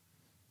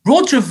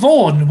 Roger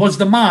Vaughan was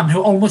the man who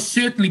almost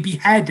certainly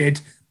beheaded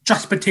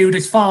Jasper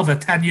Tudor's father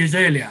 10 years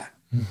earlier.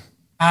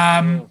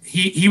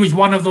 He was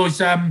one of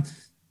those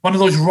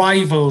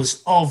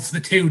rivals of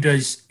the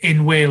Tudors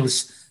in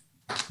Wales.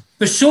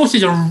 The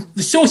sources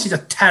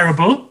are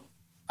terrible.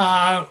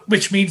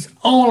 Which means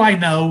all I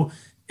know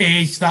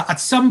is that at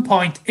some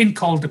point in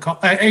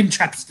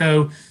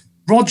Chepstow,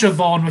 Roger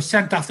Vaughan was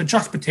sent after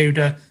Jasper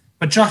Tudor,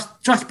 but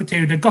Jasper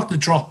Tudor got the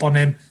drop on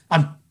him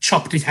and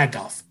chopped his head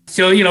off.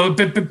 So, a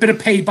bit of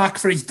payback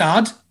for his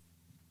dad.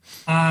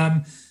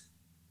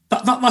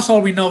 That's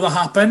all we know that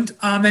happened.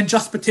 And then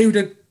Jasper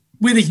Tudor,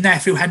 with his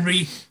nephew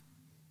Henry,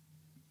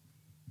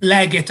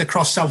 leg it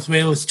across South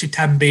Wales to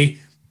Tenby,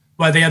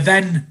 where they are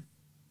then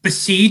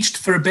besieged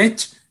for a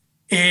bit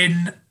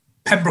in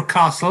Pembroke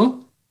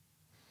Castle.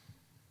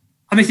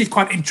 And this is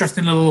quite an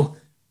interesting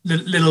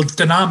little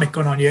dynamic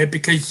going on here,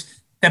 because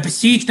they're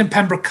besieged in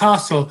Pembroke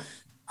Castle,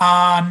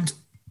 and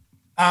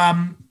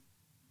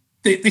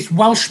this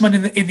Welshman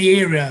in the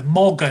area,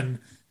 Morgan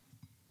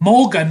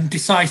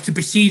decides to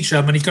besiege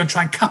them, and he's going to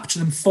try and capture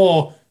them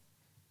for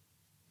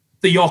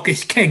the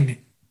Yorkist king.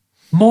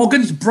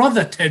 Morgan's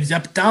brother turns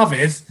up,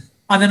 David,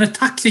 and then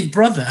attacks his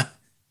brother,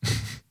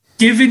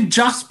 giving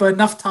Jasper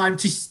enough time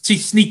to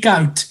sneak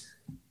out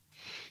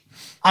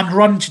and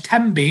run to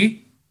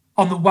Tenby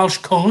on the Welsh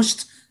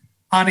coast.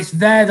 And it's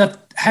there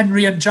that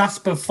Henry and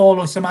Jasper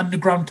follow some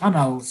underground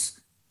tunnels.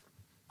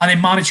 And they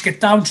manage to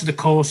get down to the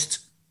coast,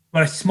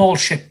 where a small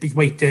ship is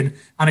waiting,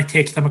 and it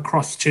takes them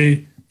across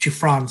to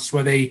France,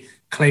 where they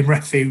claim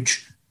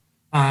refuge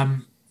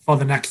for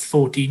the next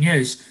 14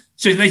 years.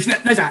 So there's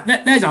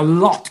a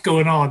lot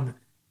going on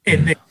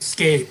in this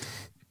escape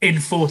in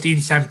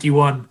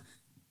 1471.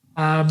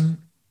 And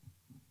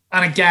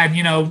again,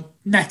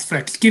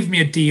 Netflix, give me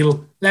a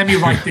deal. Let me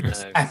write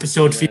this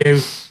episode for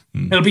you.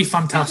 It'll be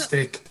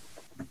fantastic.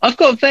 I've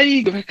got a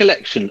vague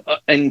recollection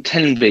in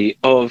Tenby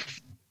of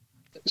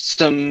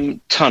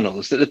some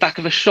tunnels at the back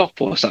of a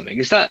shop or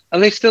something. Are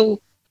they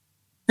still?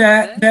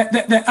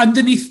 They're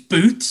underneath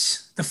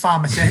Boots, the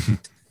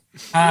pharmacy,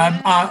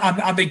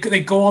 and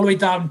they go all the way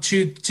down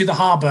to the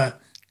harbour.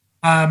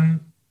 I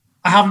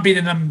haven't been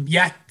in them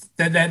yet.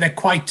 They're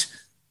quite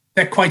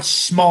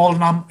small,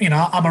 and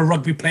I'm a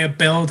rugby player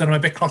build, and I'm a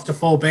bit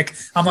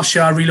claustrophobic. I'm not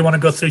sure I really want to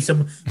go through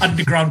some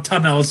underground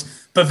tunnels.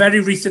 But very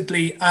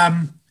recently,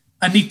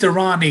 Anita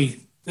Rani,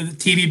 the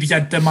TV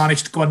presenter,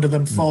 managed to go under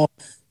them for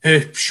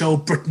her show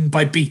Britain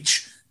by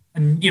Beach,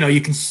 and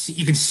you can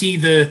see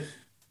the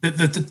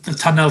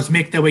tunnels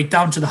make their way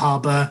down to the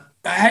harbour.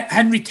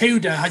 Henry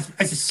Tudor has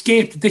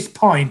escaped at this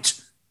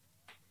point,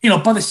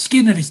 by the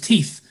skin of his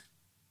teeth,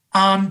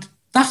 and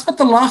that's not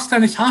the last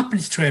time this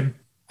happens to him.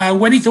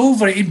 When he's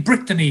over in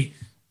Brittany,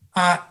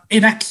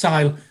 in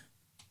exile,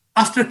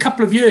 after a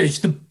couple of years,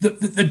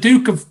 the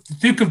Duke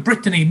of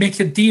Brittany makes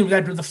a deal with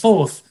Edward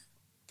IV.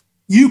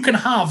 You can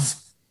have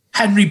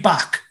Henry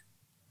back,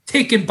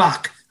 take him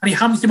back, and he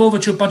hands him over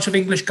to a bunch of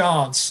English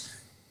guards.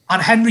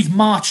 And Henry's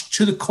marched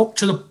to the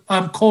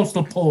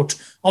coastal port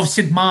of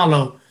St.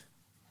 Malo.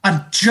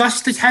 And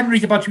just as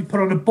Henry's about to be put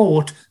on a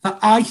boat that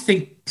I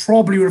think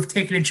probably would have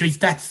taken him to his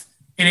death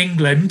in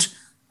England,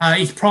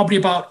 he's probably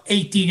about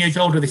 18 years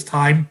old at this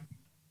time,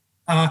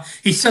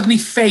 he suddenly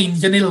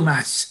feigns an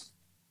illness.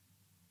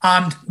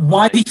 And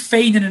while he's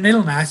feigning an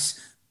illness,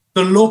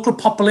 the local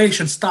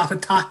population start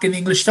attacking the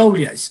English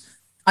soldiers.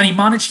 And he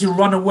manages to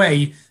run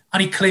away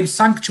and he claims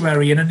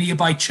sanctuary in a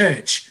nearby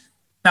church.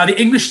 Now, the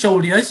English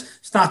soldiers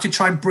start to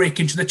try and break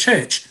into the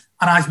church.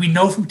 And as we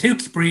know from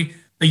Tewkesbury,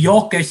 the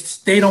Yorkists,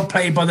 they don't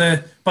play by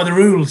the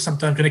rules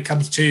sometimes when it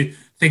comes to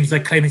things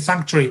like claiming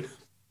sanctuary.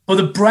 But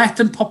the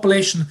Breton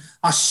population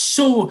are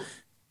so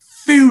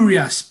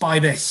furious by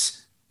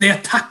this. They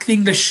attack the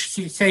English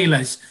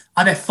sailors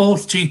and they're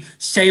forced to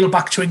sail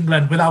back to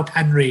England without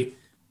Henry,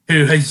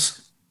 who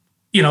has,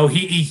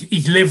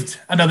 he's lived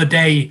another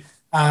day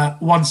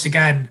once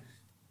again.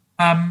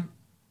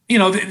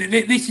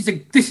 This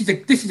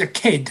is a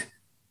kid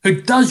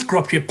who does grow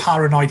up to be a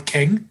paranoid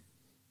king,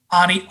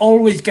 and he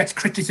always gets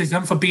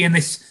criticism for being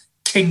this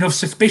king of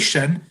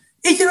suspicion.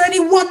 Is there any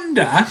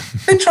wonder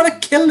they're trying to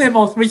kill him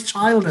all through his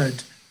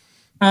childhood?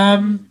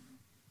 But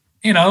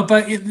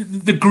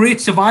the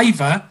great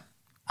survivor,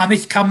 and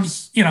this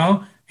comes,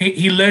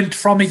 he learned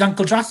from his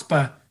uncle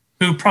Jasper,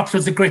 who perhaps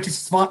was the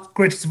greatest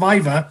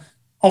survivor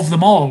of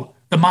them all,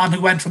 the man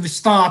who went from the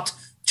start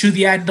to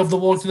the end of the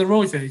Wars of the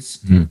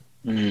Roses.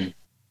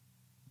 God,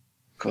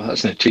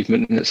 that's an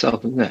achievement in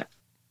itself, isn't it?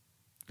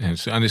 Yeah,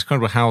 and it's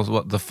incredible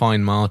what the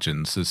fine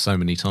margins there's so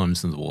many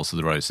times in the Wars of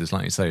the Roses.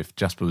 Like you say, if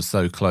Jasper was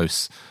so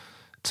close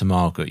to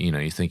Margaret,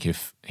 you think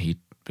if he'd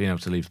been able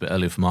to leave a bit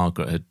earlier, if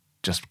Margaret had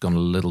just gone a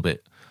little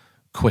bit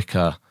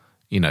quicker,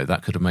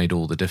 that could have made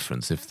all the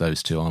difference if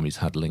those two armies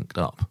had linked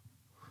up.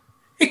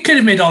 It could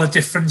have made all the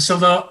difference,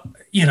 although,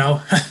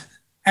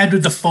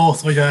 Edward IV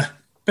was a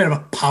bit of a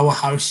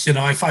powerhouse.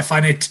 I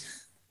find it,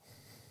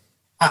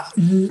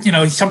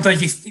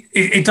 sometimes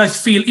it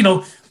does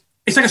feel,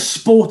 it's like a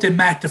sporting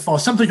metaphor.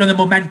 Sometimes when the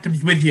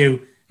momentum's with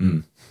you,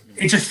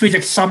 it just feels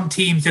like some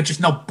teams are just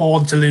not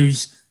born to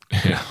lose.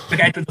 Yeah.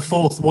 Like Edward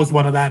IV was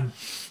one of them.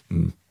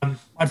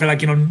 I feel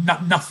like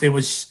nothing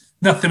was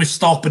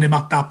stopping him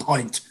at that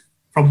point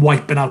from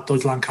wiping out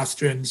those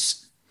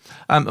Lancastrians.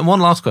 And one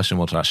last question,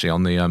 Walter, actually,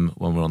 on the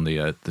when we're on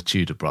the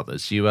Tudor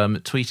brothers, you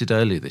tweeted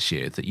earlier this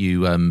year that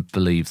you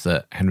believe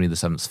that Henry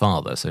VII's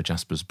father, so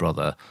Jasper's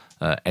brother,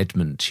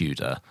 Edmund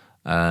Tudor,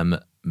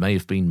 may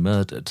have been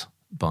murdered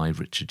by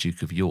Richard,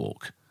 Duke of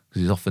York,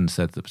 because he's often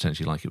said that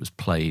potentially like it was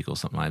plague or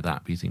something like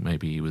that. But you think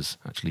maybe he was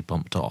actually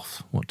bumped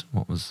off? What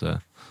was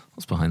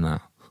what's behind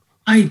that?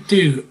 I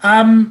do.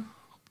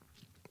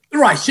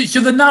 Right.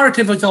 So the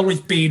narrative has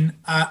always been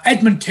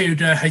Edmund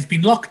Tudor has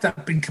been locked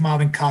up in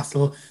Carmarthen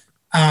Castle,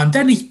 and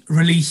then he's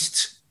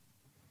released,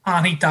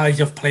 and he dies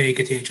of plague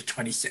at the age of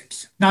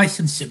 26. Nice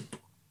and simple.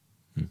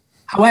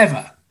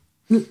 However,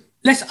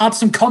 let's add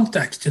some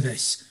context to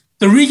this.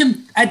 The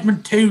reason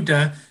Edmund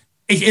Tudor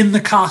is in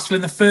the castle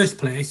in the first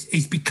place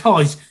is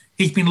because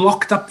he's been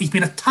locked up, he's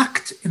been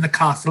attacked in the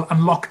castle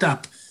and locked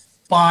up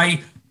by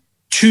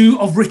two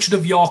of Richard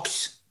of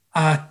York's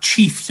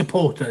chief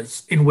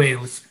supporters in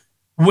Wales,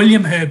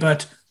 William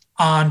Herbert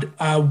and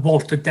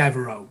Walter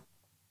Devereux.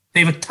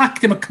 They've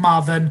attacked him at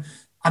Carmarthen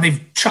and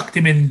they've chucked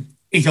him in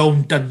his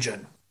own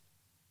dungeon.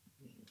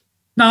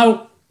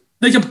 Now,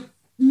 there's a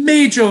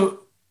major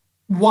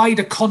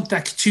wider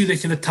context to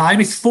this at the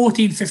time. It's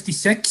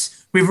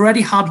 1456. We've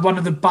already had one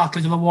of the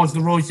battles of the Wars of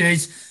the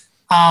Roses,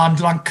 and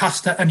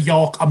Lancaster and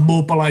York are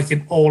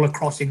mobilising all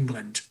across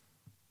England.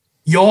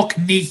 York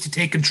needs to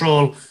take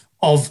control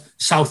of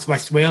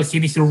southwest Wales. He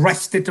needs to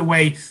wrest it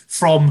away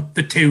from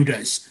the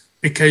Tudors,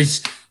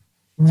 because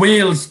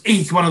Wales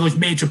is one of those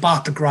major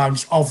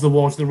battlegrounds of the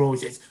Wars of the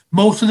Roses.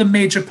 Most of the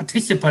major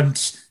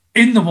participants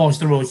in the Wars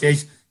of the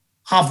Roses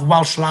have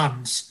Welsh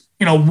lands.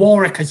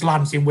 Warwick has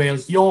lands in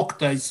Wales, York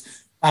does,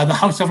 the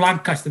House of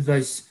Lancaster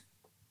does,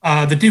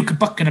 the Duke of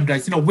Buckingham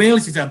does.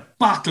 Wales is a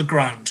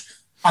battleground,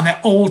 and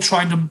they're all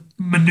trying to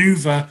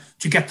manoeuvre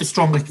to get the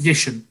strongest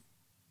position.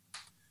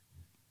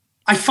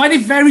 I find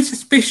it very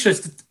suspicious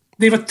that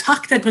they've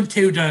attacked Edmund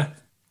Tudor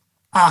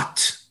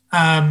at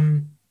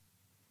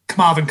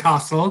Carmarthen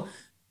Castle,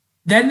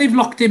 then they've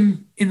locked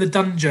him in the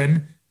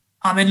dungeon,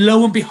 and then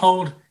lo and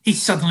behold,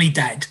 he's suddenly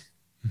dead.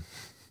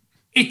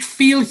 It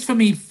feels for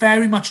me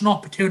very much an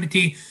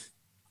opportunity,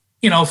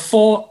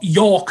 for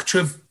York to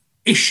have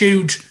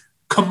issued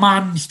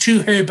commands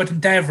to Herbert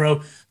and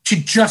Devereux to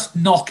just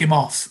knock him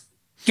off.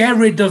 Get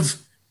rid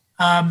of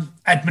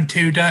Edmund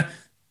Tudor.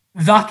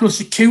 That will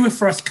secure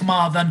for us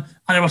Carmarthen,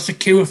 and it will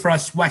secure for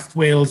us West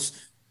Wales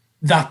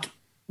that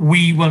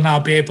we will now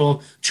be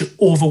able to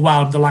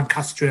overwhelm the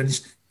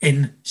Lancastrians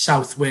in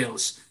South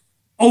Wales.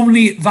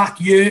 Only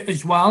that year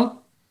as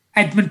well,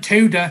 Edmund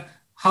Tudor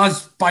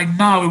has, by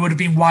now it would have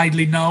been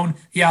widely known,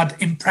 he had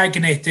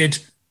impregnated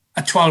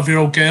a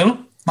 12-year-old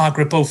girl,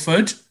 Margaret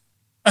Beaufort.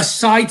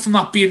 Aside from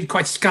that being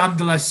quite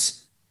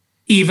scandalous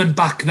even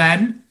back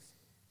then,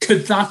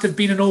 could that have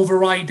been an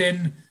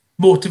overriding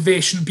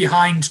motivation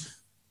behind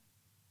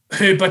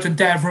Herbert and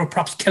Devereux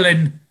perhaps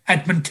killing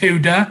Edmund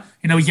Tudor?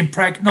 He's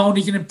not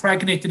only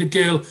impregnated a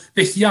girl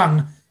this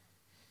young,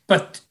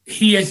 but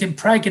he has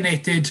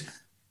impregnated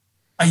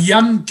a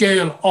young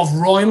girl of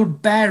royal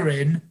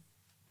bearing,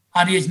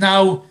 and he has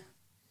now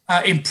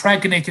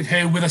impregnated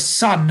her with a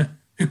son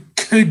who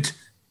could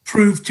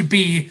prove to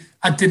be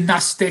a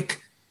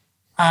dynastic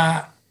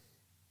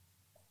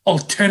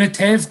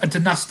alternative, a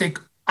dynastic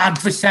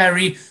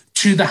adversary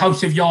to the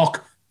House of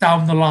York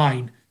down the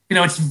line.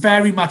 It's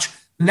very much,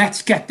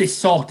 let's get this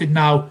sorted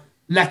now.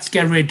 Let's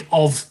get rid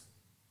of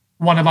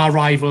one of our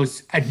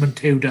rivals, Edmund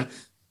Tudor.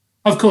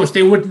 Of course,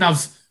 they wouldn't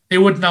have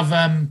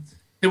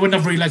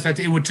realised that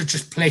it would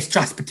just place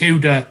Jasper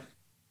Tudor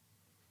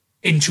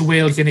into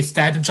Wales in his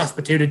stead, and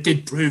Jasper Tudor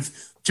did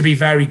prove to be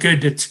very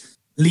good at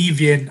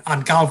levying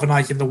and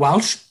galvanising the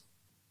Welsh.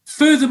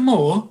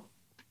 Furthermore,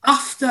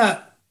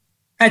 after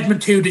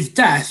Edmund Tudor's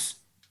death,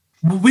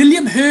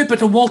 William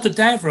Herbert and Walter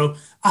Devereux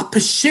are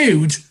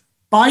pursued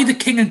by the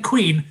King and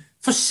Queen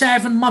for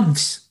 7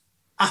 months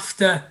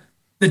after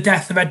the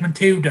death of Edmund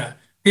Tudor.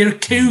 They're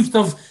accused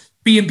of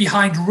being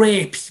behind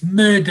rapes,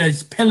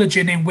 murders,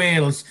 pillaging in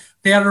Wales.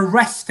 They are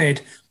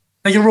arrested.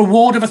 There's a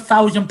reward of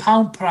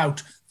 £1,000 per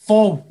out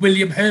for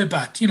William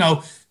Herbert.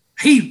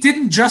 He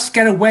didn't just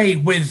get away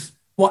with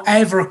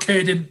whatever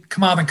occurred in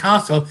Carmarthen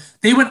Castle.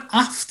 They went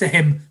after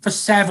him for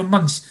 7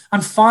 months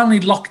and finally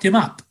locked him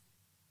up.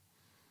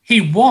 He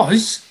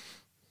was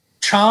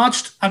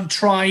charged and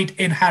tried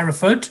in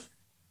Hereford,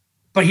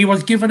 but he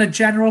was given a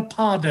general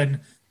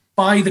pardon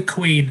by the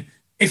Queen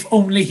if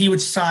only he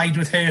would side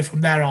with her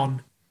from there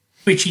on,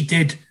 which he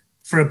did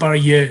for about a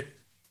year.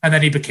 And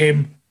then he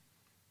became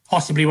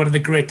possibly one of the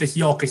greatest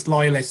Yorkist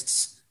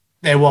loyalists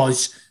there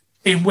was.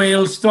 In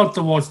Wales, throughout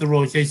the Wars of the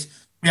Roses,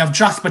 we have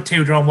Jasper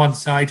Tudor on one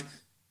side,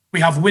 we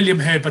have William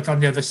Herbert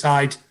on the other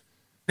side.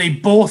 They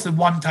both, at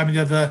one time or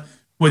the other,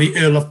 were the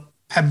Earl of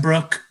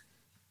Pembroke.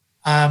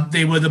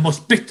 They were the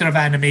most bitter of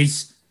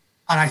enemies,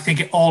 and I think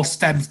it all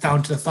stems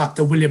down to the fact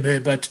that William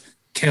Herbert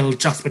killed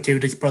Jasper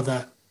Tudor's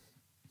brother.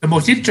 The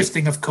most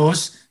interesting, of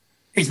course,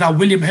 is that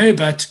William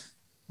Herbert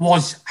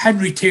was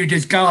Henry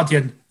Tudor's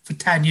guardian for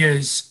 10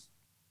 years.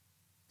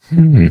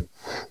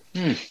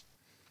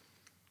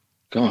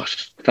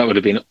 Gosh, that would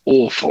have been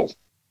awful.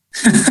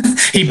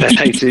 He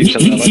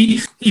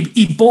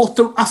bought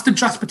after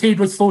Jasper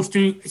Tudor was forced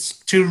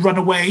to run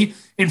away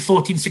in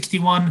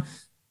 1461.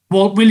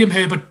 William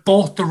Herbert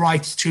bought the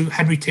rights to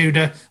Henry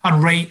Tudor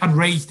and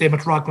raised him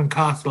at Raglan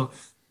Castle.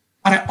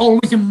 And I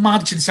always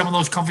imagine some of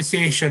those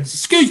conversations.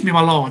 Excuse me,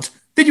 my lord,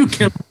 did you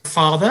kill my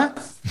father?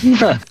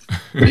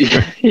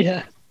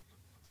 Yeah.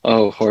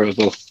 Oh,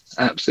 horrible.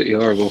 Absolutely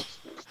horrible.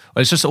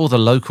 Well, it's just all the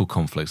local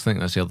conflicts. I think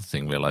that's the other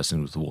thing,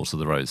 realising with the Wars of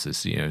the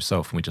Roses. So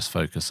often we just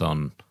focus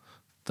on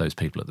those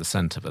people at the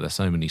centre, but there's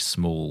so many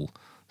small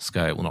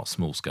scale, well, not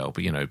small scale,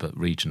 but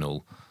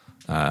regional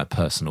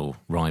personal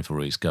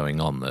rivalries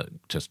going on that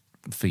just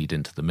feed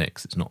into the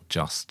mix. It's not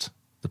just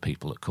the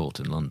people at court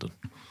in London.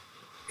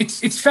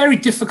 It's very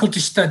difficult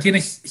to study, and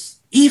it's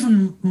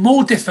even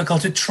more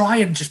difficult to try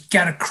and just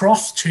get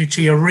across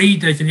to your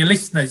readers and your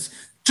listeners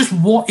just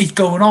what is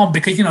going on,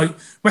 because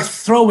we're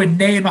throwing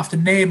name after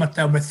name at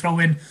them. We're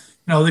throwing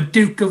the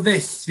Duke of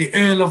this, the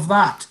Earl of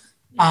that,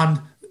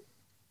 and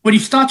when you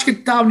start to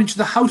get down into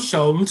the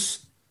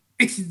households,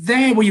 it's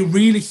there where you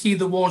really see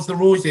the Wars of the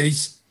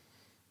Roses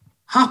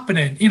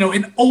happening.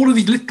 In all of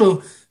these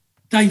little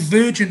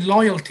divergent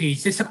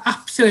loyalties, it's an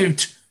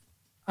absolute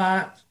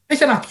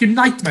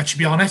nightmare, to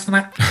be honest, and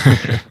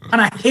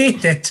I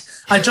hate it.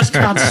 I just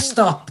can't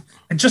stop.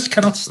 I just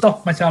cannot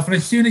stop myself. And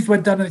as soon as we're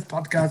done with this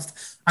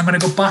podcast, I'm going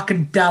to go back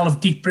and delve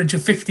deeper into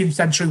 15th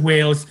century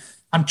Wales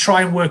and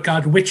try and work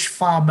out which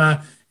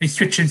farmer is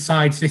switching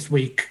sides this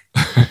week.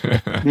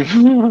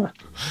 Oh,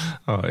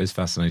 it's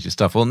fascinating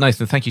stuff. Well,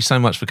 Nathen, thank you so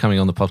much for coming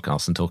on the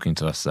podcast and talking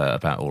to us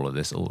about all of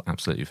this. All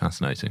absolutely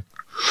fascinating.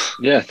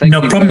 Yeah, thank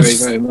you very,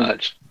 very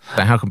much.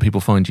 How can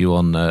people find you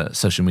on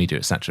social media,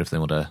 etc., if they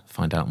want to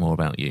find out more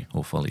about you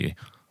or follow you?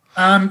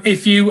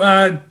 If you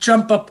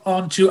jump up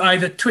onto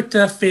either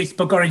Twitter,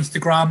 Facebook, or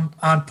Instagram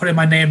and put in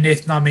my name,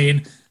 Nathen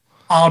Amin,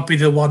 I'll be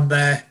the one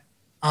there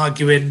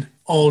arguing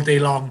all day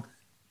long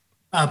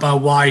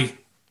about why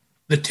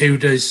the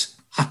Tudors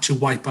had to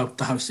wipe out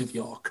the House of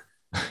York.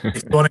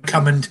 If you want to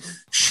come and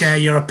share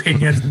your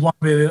opinions one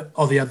way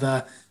or the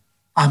other,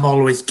 I'm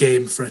always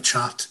game for a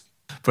chat.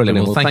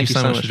 Brilliant. Well, thank you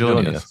so much for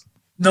joining us.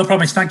 No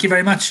promise. Thank you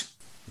very much.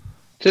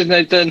 Cheers,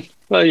 Nathen.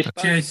 Bye.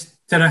 Cheers.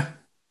 Ta-ra.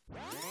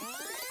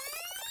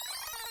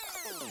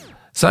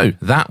 So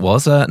that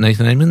was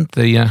Nathen Amin,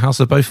 the House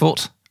of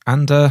Beaufort,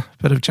 and a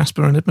bit of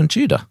Jasper and Edmund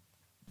Tudor.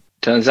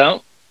 Turns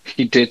out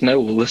he did know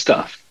all the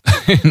stuff.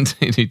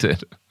 Indeed, he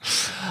did.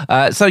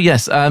 So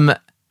yes,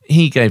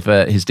 he gave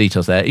his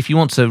details there. If you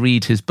want to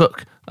read his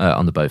book,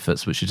 on the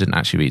Beauforts, which you didn't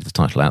actually read the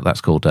title out.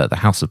 That's called The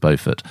House of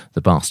Beaufort,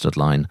 the Bastard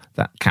Line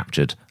That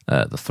Captured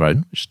the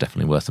Throne, which is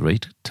definitely worth a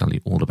read. Tell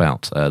you all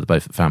about the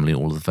Beaufort family,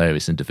 all of the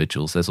various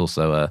individuals. There's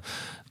also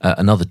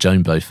another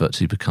Joan Beaufort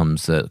who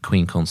becomes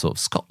Queen Consort of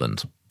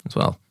Scotland as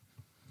well.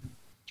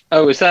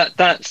 Oh,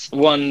 that's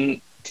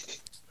one...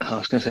 I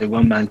was going to say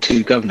One Man,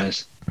 Two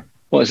Governors.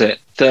 What is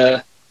it?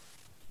 The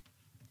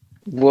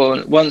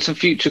Once and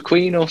Future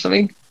Queen or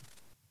something?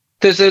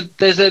 There's an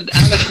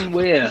Alison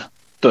Weir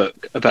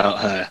book about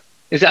her.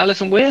 Is it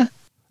Alison Weir?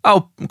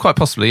 Oh, quite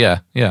possibly, yeah.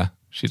 Yeah,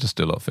 she does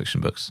do a lot of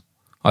fiction books.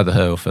 Either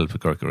her or Philippa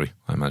Gregory,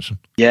 I imagine.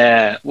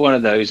 Yeah, one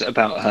of those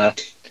about her.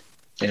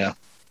 Yeah.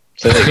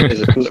 So there's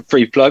a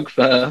free plug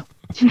for her.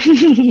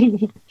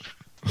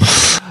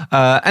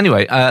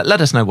 Anyway,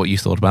 let us know what you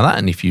thought about that,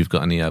 and if you've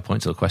got any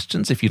points or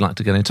questions. If you'd like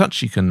to get in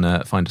touch, you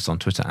can find us on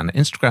Twitter and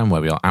Instagram,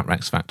 where we are at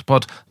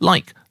RexFactorPod,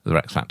 like the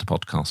Rex Factor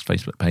Podcast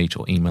Facebook page,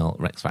 or email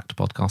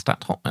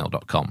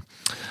rexfactorpodcast@hotmail.com.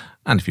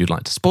 And if you'd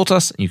like to support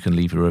us, you can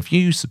leave a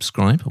review,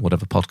 subscribe, or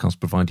whatever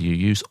podcast provider you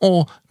use,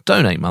 or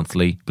donate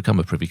monthly, become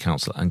a Privy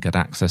Councillor, and get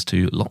access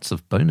to lots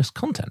of bonus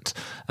content.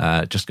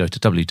 Just go to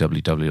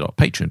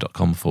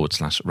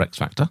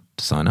www.patreon.com/RexFactor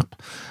to sign up.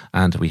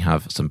 And we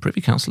have some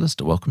Privy Councillors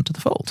to welcome to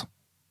the fold.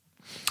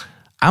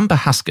 Amber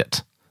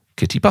Haskett,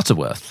 Kitty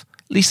Butterworth,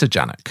 Lisa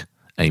Janik,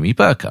 Amy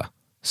Burker,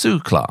 Sue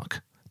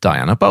Clark,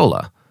 Diana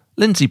Bowler,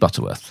 Lindsay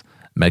Butterworth,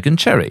 Megan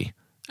Cherry,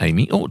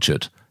 Amy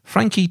Orchard,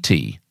 Frankie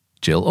T,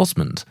 Jill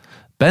Osmond,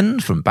 Ben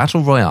from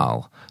Battle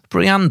Royale,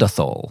 Brianda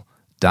Thal,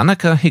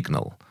 Danica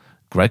Hignall,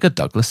 Gregor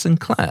Douglas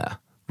Sinclair,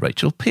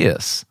 Rachel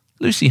Pierce,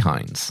 Lucy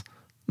Hines,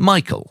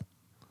 Michael,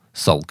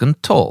 Solgan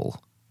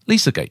Tall,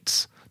 Lisa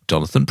Gates,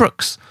 Jonathan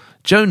Brooks,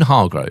 Joan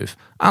Hargrove,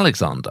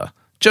 Alexander,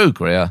 Joe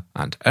Greer,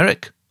 and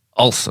Eric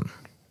Olson.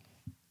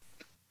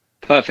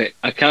 Perfect.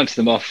 I counted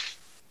them off.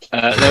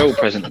 They're all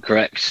present and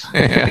correct.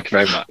 Yeah. Thank you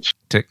very much.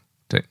 Tick,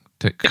 tick,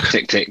 tick.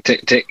 Tick, tick,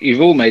 tick, tick.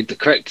 You've all made the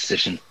correct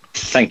decision.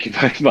 Thank you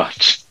very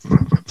much.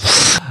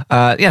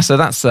 So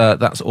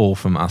that's all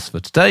from us for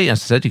today.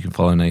 As I said, you can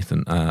follow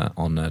Nathen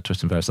on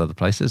Twitter and various other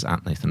places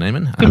at Nathen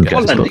Amin. And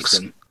get his books.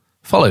 Nathan.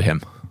 Follow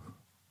him.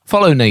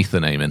 Follow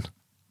Nathen Amin.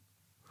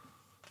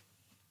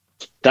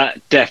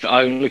 I'm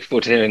looking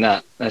forward to hearing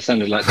that. That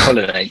sounded like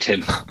pollinate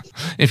him.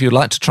 If you'd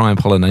like to try and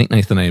pollinate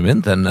Nathen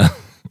Amin, then...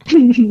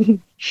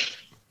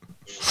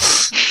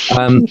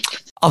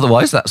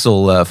 Otherwise, that's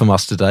all from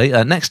us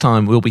today. Next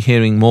time, we'll be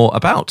hearing more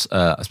about,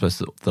 I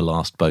suppose, the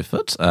last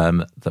Beaufort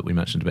that we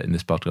mentioned a bit in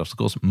this podcast, of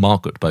course,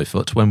 Margaret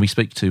Beaufort, when we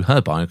speak to her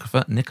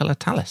biographer, Nicola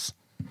Tallis.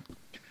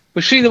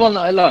 Was she the one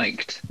that I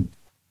liked?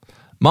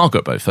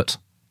 Margaret Beaufort?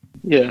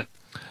 Yeah.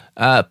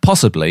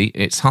 Possibly.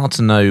 It's hard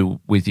to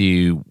know with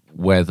you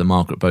where the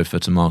Margaret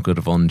Beaufort and Margaret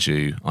of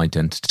Anjou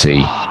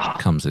identity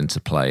comes into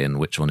play and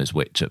which one is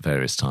which at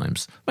various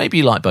times. Maybe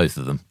you like both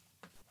of them.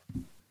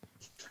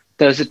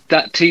 There's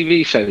that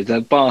TV show,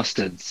 The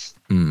Bastards.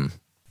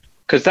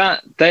 Because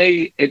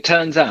it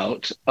turns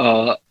out,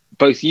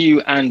 both you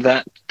and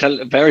that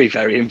very,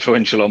 very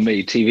influential on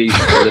me TV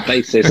show are the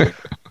basis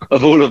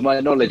of all of my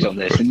knowledge on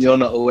this, and you're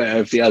not aware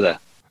of the other.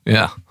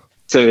 Yeah.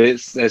 So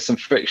there's some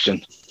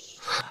friction.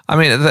 I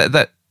mean,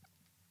 that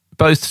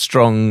both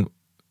strong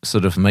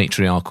sort of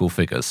matriarchal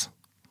figures.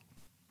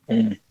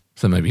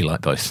 So maybe you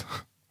like both.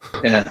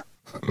 Yeah.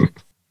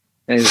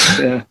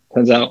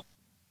 Turns out.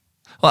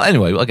 Well,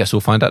 anyway, I guess we'll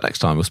find out next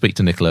time. We'll speak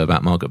to Nicola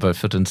about Margaret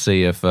Beaufort and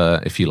see if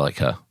you like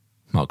her.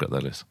 Margaret,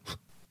 that is.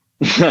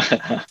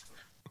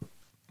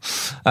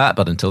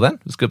 But until then,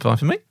 it's goodbye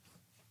for me.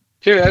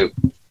 Cheerio.